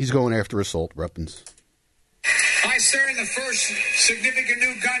 he's going after assault weapons. I signed the first significant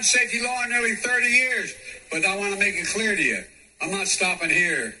new gun safety law in nearly 30 years, but I want to make it clear to you, I'm not stopping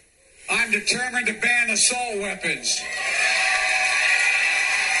here. I'm determined to ban assault weapons.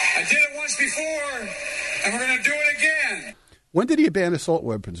 I did it once before, and we're going to do it again. When did he ban assault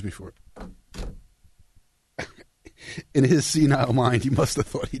weapons before? In his senile mind, he must have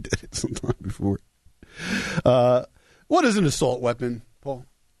thought he did it sometime before. What is an assault weapon, Paul?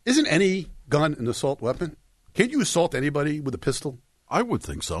 Isn't any gun an assault weapon? Can't you assault anybody with a pistol? I would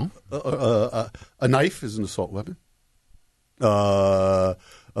think so. A knife is an assault weapon. But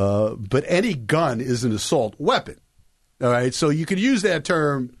any gun is an assault weapon. All right, so you could use that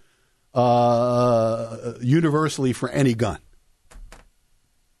term universally for any gun.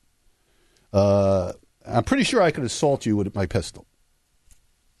 I'm pretty sure I could assault you with my pistol.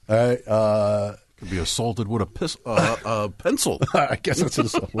 All right. Could be assaulted with a pencil. I guess that's an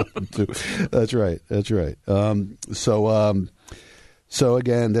assault weapon too. That's right. So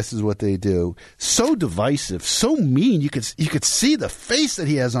again, this is what they do. So divisive, so mean. You could see the face that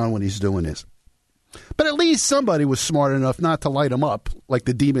he has on when he's doing this. But at least somebody was smart enough not to light him up like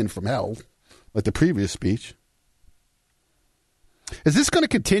the demon from hell, like the previous speech. Is this going to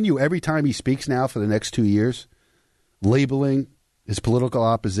continue every time he speaks now for the next 2 years, labeling his political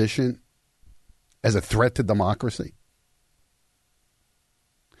opposition as a threat to democracy?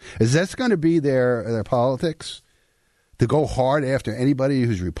 Is this going to be their politics? To go hard after anybody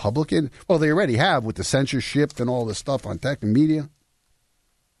who's Republican? Well, they already have with the censorship and all this stuff on tech and media.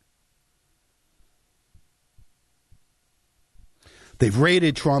 They've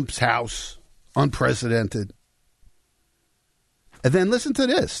raided Trump's house, unprecedented. And then listen to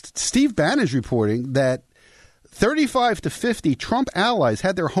this. Steve Bannon is reporting that 35 to 50 Trump allies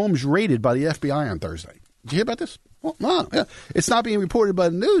had their homes raided by the FBI on Thursday. Did you hear about this? Well, no, yeah. It's not being reported by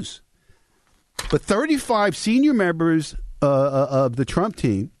the news. But 35 senior members of the Trump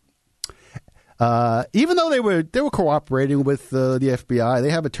team, even though they were cooperating with the FBI,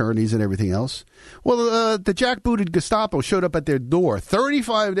 they have attorneys and everything else. Well, the jackbooted Gestapo showed up at their door,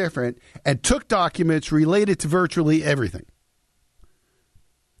 35 different, and took documents related to virtually everything.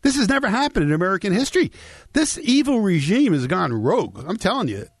 This has never happened in American history. This evil regime has gone rogue. I'm telling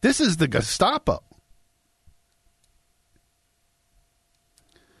you, this is the Gestapo.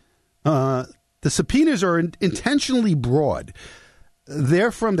 The subpoenas are intentionally broad.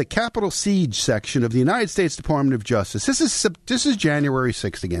 They're from the Capitol Siege section of the United States Department of Justice. This is January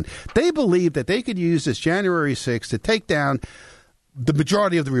 6th again. They believe that they could use this January 6th to take down the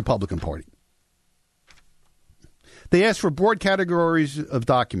majority of the Republican Party. They asked for broad categories of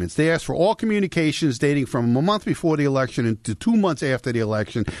documents. They asked for all communications dating from a month before the election into 2 months after the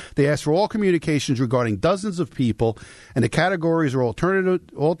election. They asked for all communications regarding dozens of people, and the categories are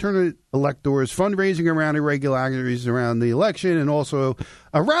alternate electors, fundraising around irregularities around the election, and also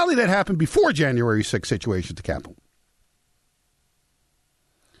a rally that happened before January 6th situation at the Capitol.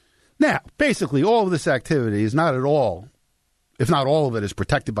 Now, basically, all of this activity is not at all, if not all of it, is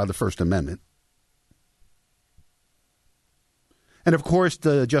protected by the First Amendment. And, of course,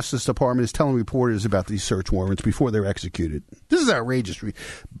 the Justice Department is telling reporters about these search warrants before they're executed. This is outrageous.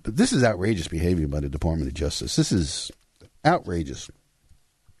 This is outrageous behavior by the Department of Justice. This is outrageous.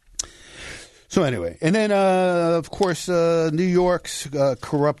 So, anyway, and then, of course, New York's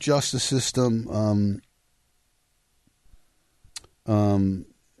corrupt justice system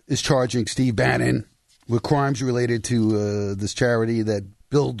is charging Steve Bannon with crimes related to this charity that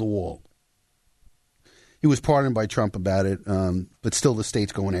Build the Wall. He was pardoned by Trump about it, but still the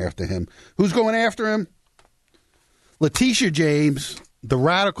state's going after him. Who's going after him? Letitia James, the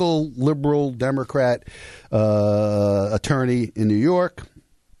radical liberal Democrat attorney in New York,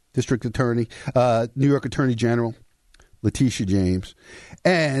 district attorney, New York Attorney General, Letitia James,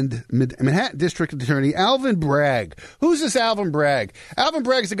 and Manhattan District Attorney Alvin Bragg. Who's this Alvin Bragg? Alvin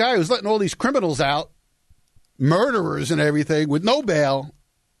Bragg's the guy who's letting all these criminals out, murderers and everything, with no bail.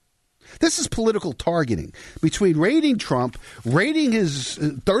 This is political targeting between raiding Trump, raiding his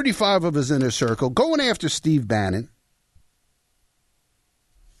 35 of his inner circle, going after Steve Bannon.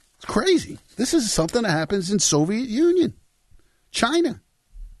 It's crazy. This is something that happens in Soviet Union, China.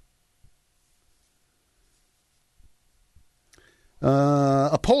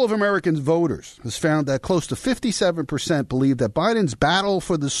 A poll of American voters has found that close to 57% believe that Biden's battle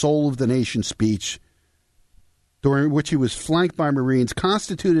for the soul of the nation speech, during which he was flanked by Marines,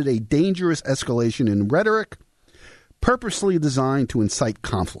 constituted a dangerous escalation in rhetoric purposely designed to incite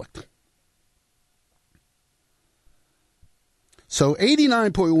conflict. So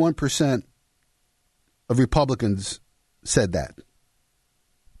 89.1% of Republicans said that.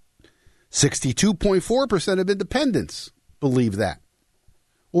 62.4% of independents believe that.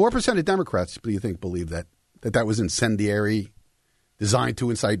 Well, what percent of Democrats do you think believe that was incendiary, designed to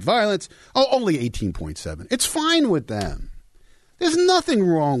incite violence? Oh, only 18.7%. It's fine with them. There's nothing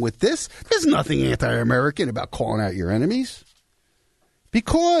wrong with this. There's nothing anti-American about calling out your enemies.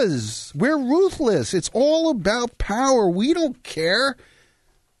 Because we're ruthless. It's all about power. We don't care.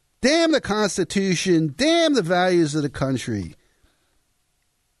 Damn the Constitution. Damn the values of the country.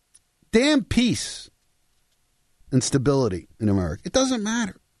 Damn peace and stability in America. It doesn't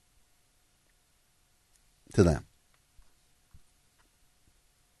matter to them.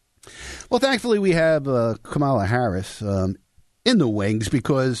 Well, thankfully, we have Kamala Harris in the wings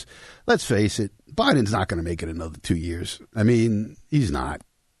because, let's face it, Biden's not going to make it another 2 years. I mean, he's not.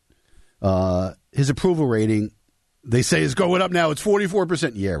 His approval rating, they say, is going up now. It's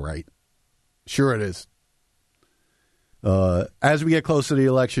 44%. Yeah, right. Sure it is. As we get closer to the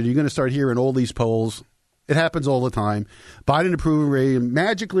election, you're going to start hearing all these polls. It happens all the time. Biden approval rating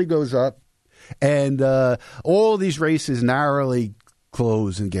magically goes up, and all these races narrowly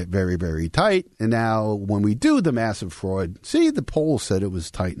close and get very, very tight. And now when we do the massive fraud, see, the polls said it was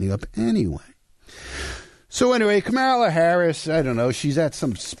tightening up anyway. So anyway, Kamala Harris, I don't know, she's at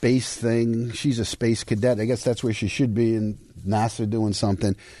some space thing. She's a space cadet. I guess that's where she should be in NASA doing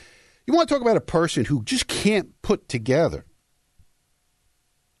something. You want to talk about a person who just can't put together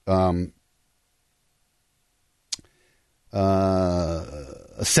a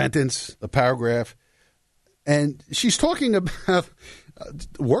sentence, a paragraph, and she's talking about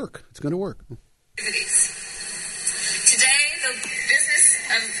work. It's going to work. Today, the business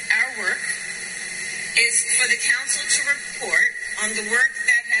of our work is for the council to report on the work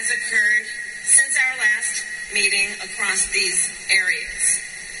that has occurred since our last meeting across these areas.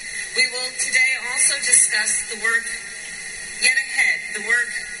 We will today also discuss the work yet ahead, the work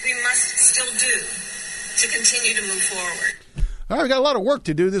we must still do to continue to move forward. All right, we got a lot of work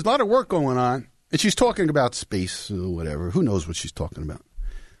to do. There's a lot of work going on. And she's talking about space or whatever. Who knows what she's talking about?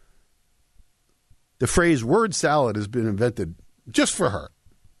 The phrase word salad has been invented just for her.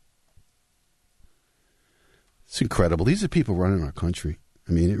 It's incredible. These are people running our country.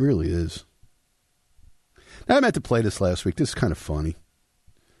 I mean, it really is. Now, I meant to play this last week. This is kind of funny.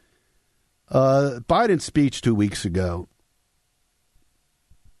 Biden's speech 2 weeks ago,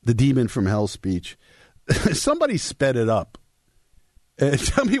 the demon from hell speech, somebody sped it up.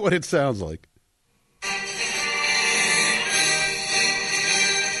 Tell me what it sounds like.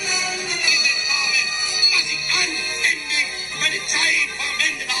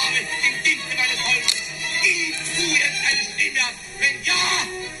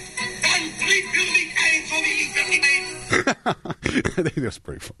 I think that's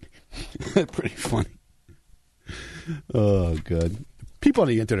pretty funny. Pretty funny. Oh, God. People on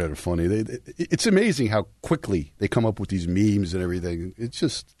the internet are funny. It's amazing how quickly they come up with these memes and everything. It's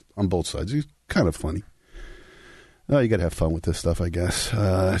just on both sides. It's kind of funny. Oh, you got to have fun with this stuff, I guess.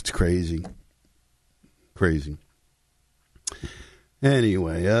 It's crazy. Crazy.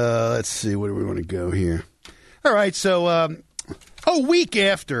 Anyway, let's see. Where do we want to go here? All right, so a week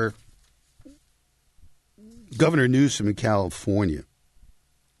after Governor Newsom in California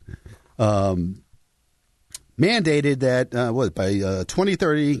mandated that, by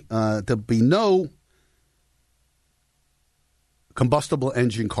 2030, there'll be no combustible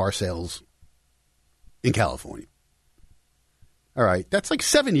engine car sales in California. All right, that's like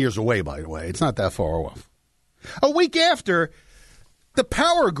 7 years away, by the way. It's not that far off. A week after, the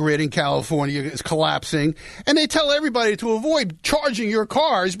power grid in California is collapsing, and they tell everybody to avoid charging your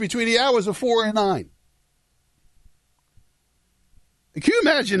cars between the hours of 4 and 9. Can you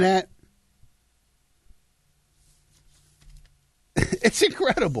imagine that? It's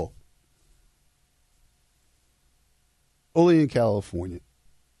incredible. Only in California.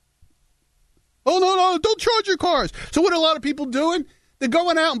 Oh, no, don't charge your cars. So what are a lot of people doing? They're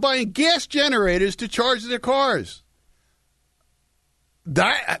going out and buying gas generators to charge their cars.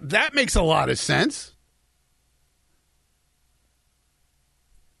 That makes a lot of sense.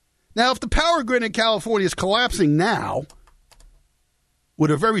 Now, if the power grid in California is collapsing now,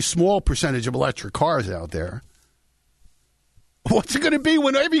 with a very small percentage of electric cars out there, what's it going to be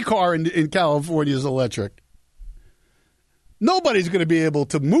when every car in California is electric? Nobody's going to be able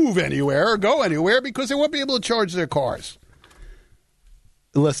to move anywhere or go anywhere because they won't be able to charge their cars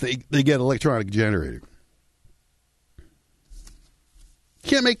unless they get an electronic generator.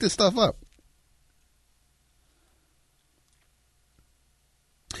 Can't make this stuff up.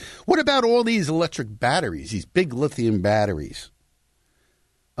 What about all these electric batteries, these big lithium batteries?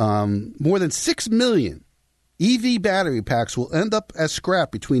 more than 6 million EV battery packs will end up as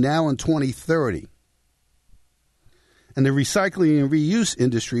scrap between now and 2030. And the recycling and reuse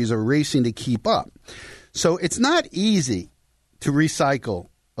industries are racing to keep up. So it's not easy to recycle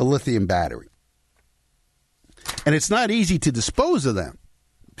a lithium battery. And it's not easy to dispose of them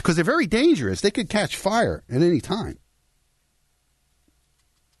because they're very dangerous. They could catch fire at any time.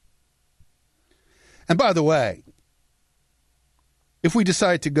 And by the way, if we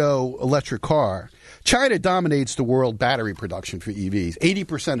decide to go electric car, China dominates the world battery production for EVs.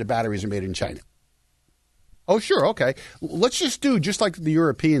 80% of batteries are made in China. Oh, sure, okay. Let's just do just like the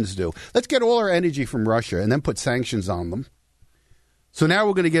Europeans do. Let's get all our energy from Russia and then put sanctions on them. So now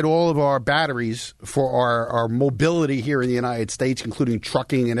we're going to get all of our batteries for our mobility here in the United States, including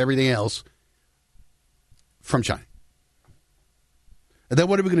trucking and everything else, from China. And then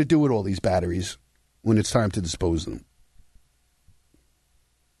what are we going to do with all these batteries when it's time to dispose of them?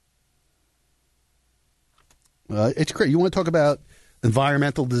 It's great. You want to talk about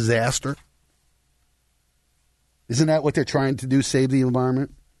environmental disaster? Isn't that what they're trying to do, save the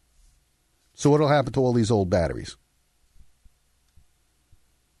environment? So what will happen to all these old batteries?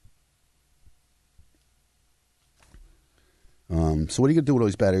 So what are you going to do with all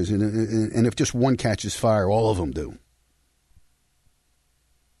these batteries? And if just one catches fire, all of them do.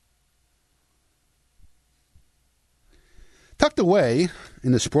 Tucked away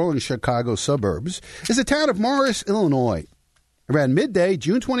in the sprawling Chicago suburbs is the town of Morris, Illinois. Around midday,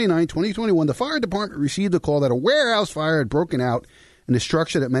 June 29, 2021, the fire department received a call that a warehouse fire had broken out in a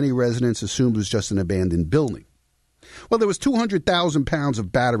structure that many residents assumed was just an abandoned building. Well, there was 200,000 pounds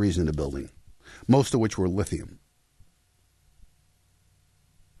of batteries in the building, most of which were lithium.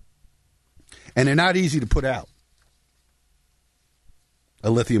 And they're not easy to put out. A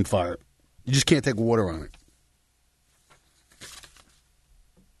lithium fire. You just can't take water on it.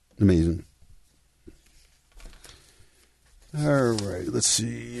 Amazing. All right, let's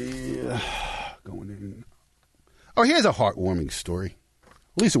see. Going in. Oh, here's a heartwarming story.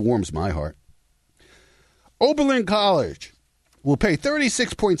 At least it warms my heart. Oberlin College will pay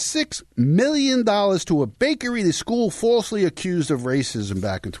 $36.6 million to a bakery the school falsely accused of racism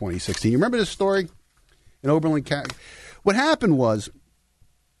back in 2016. You remember this story in Oberlin? What happened was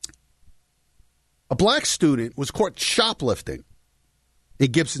a black student was caught shoplifting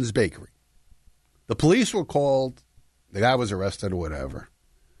in Gibson's Bakery. The police were called. The guy was arrested or whatever.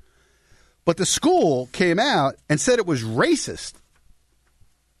 But the school came out and said it was racist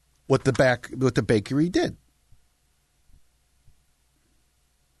what the bakery did.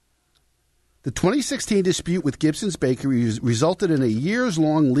 The 2016 dispute with Gibson's Bakery resulted in a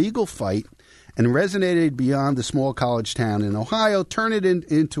years-long legal fight and resonated beyond the small college town in Ohio, turning it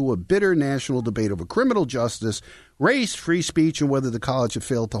into a bitter national debate over criminal justice, race, free speech, and whether the college had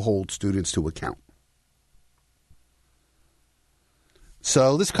failed to hold students to account.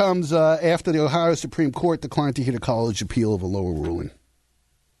 So this comes after the Ohio Supreme Court declined to hear the college appeal of a lower ruling.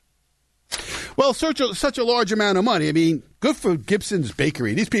 Well, such a large amount of money. I mean, good for Gibson's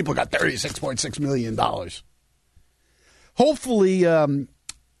Bakery. These people got $36.6 million. Hopefully,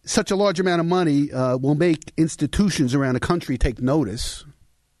 such a large amount of money will make institutions around the country take notice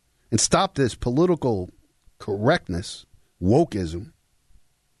and stop this political correctness, wokeism.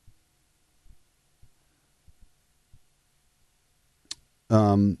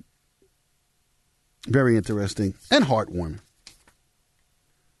 Very interesting and heartwarming.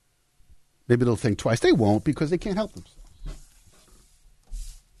 Maybe they'll think twice. They won't because they can't help themselves.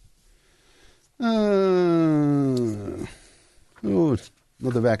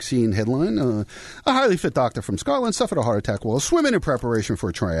 Another vaccine headline. A highly fit doctor from Scotland suffered a heart attack while swimming in preparation for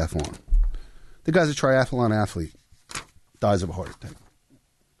a triathlon. The guy's a triathlon athlete. Dies of a heart attack.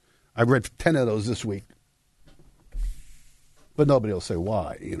 I read 10 of those this week. But nobody will say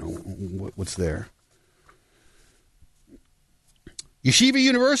why, what's there. Yeshiva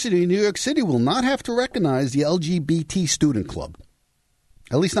University in New York City will not have to recognize the LGBT student club.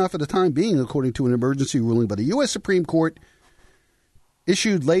 At least not for the time being, according to an emergency ruling by the U.S. Supreme Court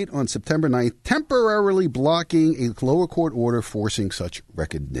issued late on September 9th, temporarily blocking a lower court order forcing such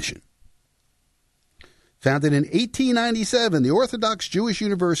recognition. Founded in 1897, the Orthodox Jewish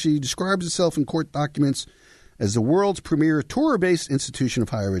University describes itself in court documents as the world's premier Torah-based institution of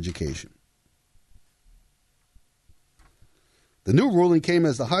higher education. The new ruling came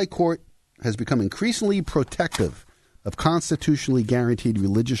as the High Court has become increasingly protective of constitutionally guaranteed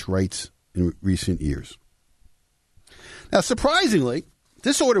religious rights in recent years. Now, surprisingly,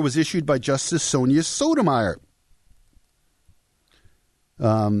 this order was issued by Justice Sonia Sotomayor.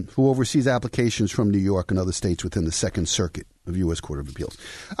 who oversees applications from New York and other states within the Second Circuit of U.S. Court of Appeals.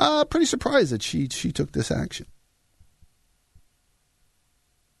 Pretty surprised that she took this action.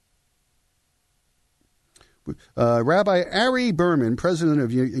 Rabbi Ari Berman, president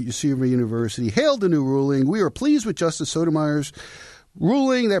of Yeshiva University, hailed the new ruling. We are pleased with Justice Sotomayor's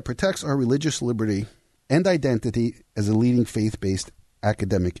ruling that protects our religious liberty and identity as a leading faith-based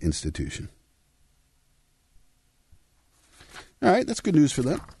academic institution. All right, that's good news for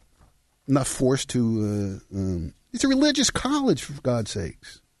them. Not forced to... it's a religious college, for God's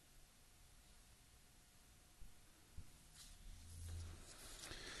sakes.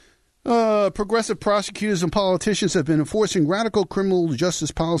 Progressive prosecutors and politicians have been enforcing radical criminal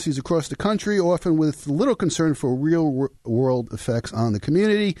justice policies across the country, often with little concern for real-world effects on the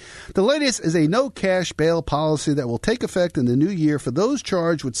community. The latest is a no-cash bail policy that will take effect in the new year for those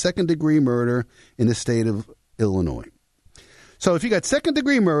charged with second-degree murder in the state of Illinois. So if you got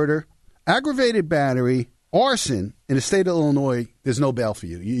second-degree murder, aggravated battery, arson in the state of Illinois, there's no bail for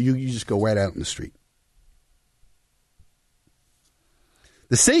you. You just go right out in the street.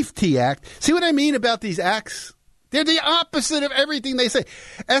 The Safety Act. See what I mean about these acts? They're the opposite of everything they say.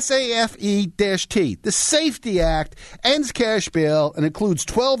 SAFE-T. The Safety Act ends cash bail and includes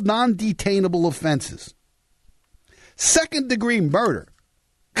 12 non-detainable offenses. Second-degree murder.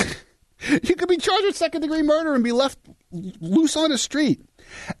 You could be charged with second-degree murder and be left loose on the street.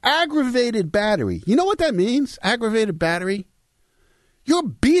 Aggravated battery. You know what that means? Aggravated battery? You're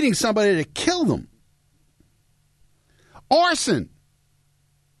beating somebody to kill them. Arson.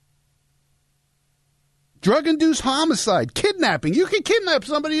 Drug-induced homicide, kidnapping. You can kidnap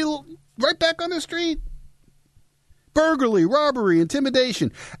somebody right back on the street. Burglary, robbery,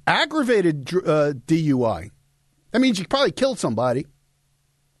 intimidation, aggravated DUI. That means you probably killed somebody.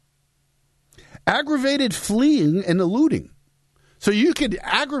 Aggravated fleeing and eluding. So you could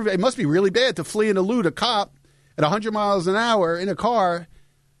aggravate, it must be really bad to flee and elude a cop at 100 miles an hour in a car,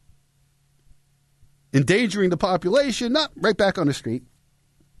 endangering the population, not right back on the street.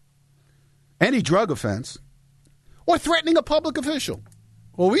 Any drug offense, or threatening a public official.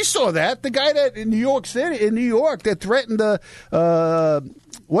 Well, we saw that. The guy that in New York that threatened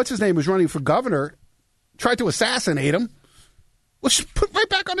what's his name, was running for governor, tried to assassinate him, was put right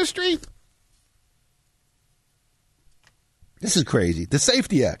back on the street. This is crazy. The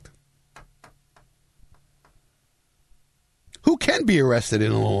Safety Act. Who can be arrested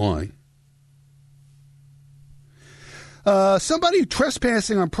in Illinois? Somebody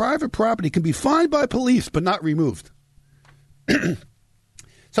trespassing on private property can be fined by police but not removed.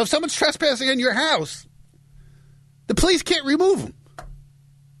 So if someone's trespassing in your house, the police can't remove them.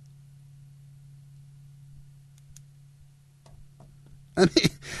 I mean,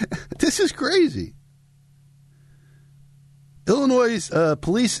 this is crazy. Illinois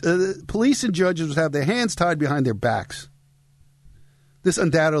police and judges have their hands tied behind their backs. This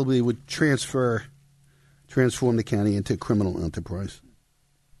undoubtedly would transform the county into a criminal enterprise.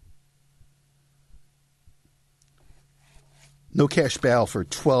 No cash bail for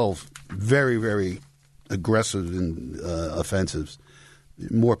 12 very, very aggressive and offensives.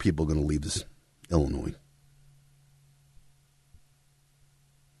 More people are going to leave this Illinois.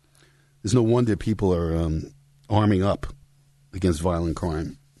 There's no wonder people are arming up against violent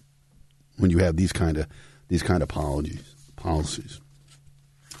crime when you have these kind of policies.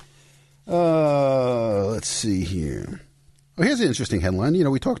 Let's see here. Well, here's an interesting headline. You know,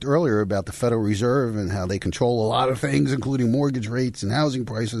 we talked earlier about the Federal Reserve and how they control a lot of things, including mortgage rates and housing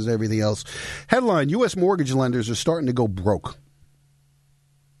prices and everything else. Headline, U.S. mortgage lenders are starting to go broke.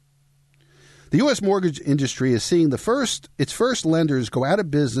 The U.S. mortgage industry is seeing its first lenders go out of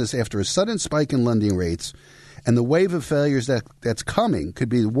business after a sudden spike in lending rates, and the wave of failures that's coming could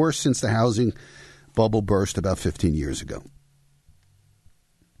be the worst since the housing bubble burst about 15 years ago.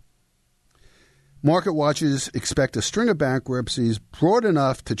 Market watchers expect a string of bankruptcies broad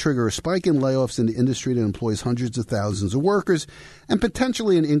enough to trigger a spike in layoffs in the industry that employs hundreds of thousands of workers and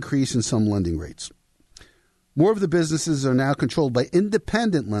potentially an increase in some lending rates. More of the businesses are now controlled by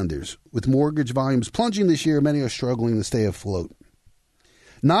independent lenders. With mortgage volumes plunging this year, many are struggling to stay afloat.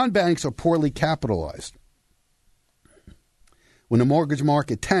 Non-banks are poorly capitalized. When the mortgage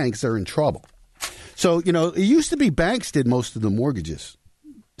market tanks, they're in trouble. So, you know, it used to be banks did most of the mortgages.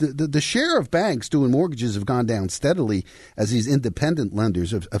 The share of banks doing mortgages have gone down steadily as these independent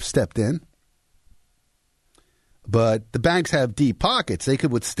lenders have stepped in. But the banks have deep pockets. They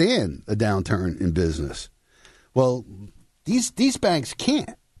could withstand a downturn in business. Well, these banks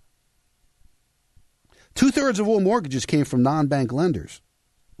can't. 2/3 of all mortgages came from non-bank lenders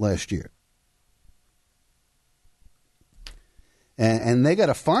last year. and they got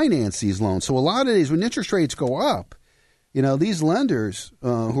to finance these loans. So a lot of these, when interest rates go up, these lenders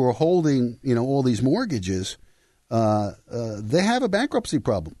who are holding, all these mortgages, they have a bankruptcy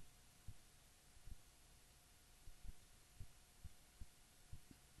problem.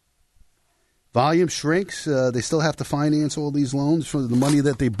 Volume shrinks. They still have to finance all these loans for the money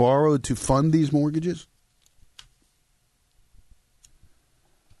that they borrowed to fund these mortgages.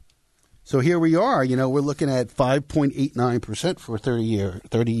 So here we are. We're looking at 5.89% for a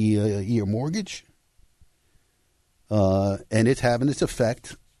 30-year mortgage. And it's having its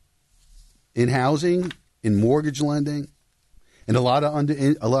effect in housing, in mortgage lending, and a lot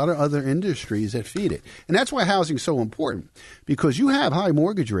of other industries that feed it. And that's why housing is so important, because you have high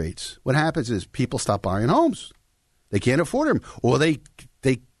mortgage rates. What happens is people stop buying homes. They can't afford them, or they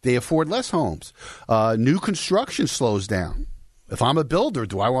afford less homes. New construction slows down. If I'm a builder,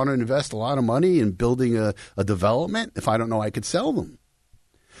 do I want to invest a lot of money in building a development if I don't know I could sell them?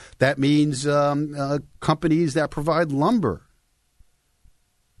 That means companies that provide lumber,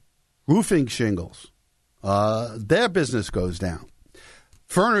 roofing shingles, their business goes down.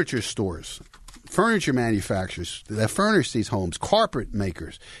 Furniture stores, furniture manufacturers that furnish these homes, carpet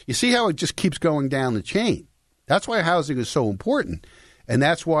makers. You see how it just keeps going down the chain. That's why housing is so important. And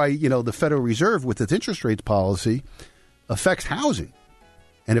that's why, the Federal Reserve with its interest rates policy affects housing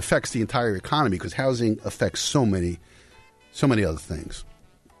and affects the entire economy, because housing affects so many other things.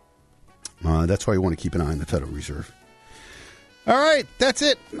 That's why you want to keep an eye on the Federal Reserve. All right, that's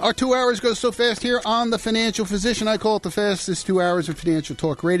it. Our 2 hours goes so fast here on The Financial Physician. I call it the fastest 2 hours of financial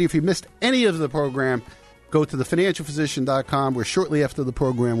talk radio. If you missed any of the program, go to thefinancialphysician.com, where shortly after the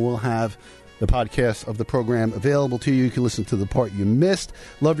program we'll have the podcast of the program available to you. You can listen to the part you missed.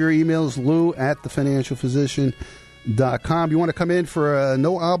 Love your emails, lou@thefinancialphysician.com. You want to come in for a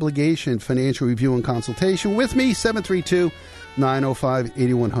no-obligation financial review and consultation with me,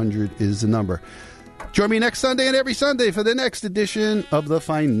 732-905-8100 is the number. Join me next Sunday and every Sunday for the next edition of The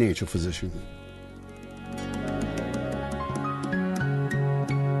Financial Physician.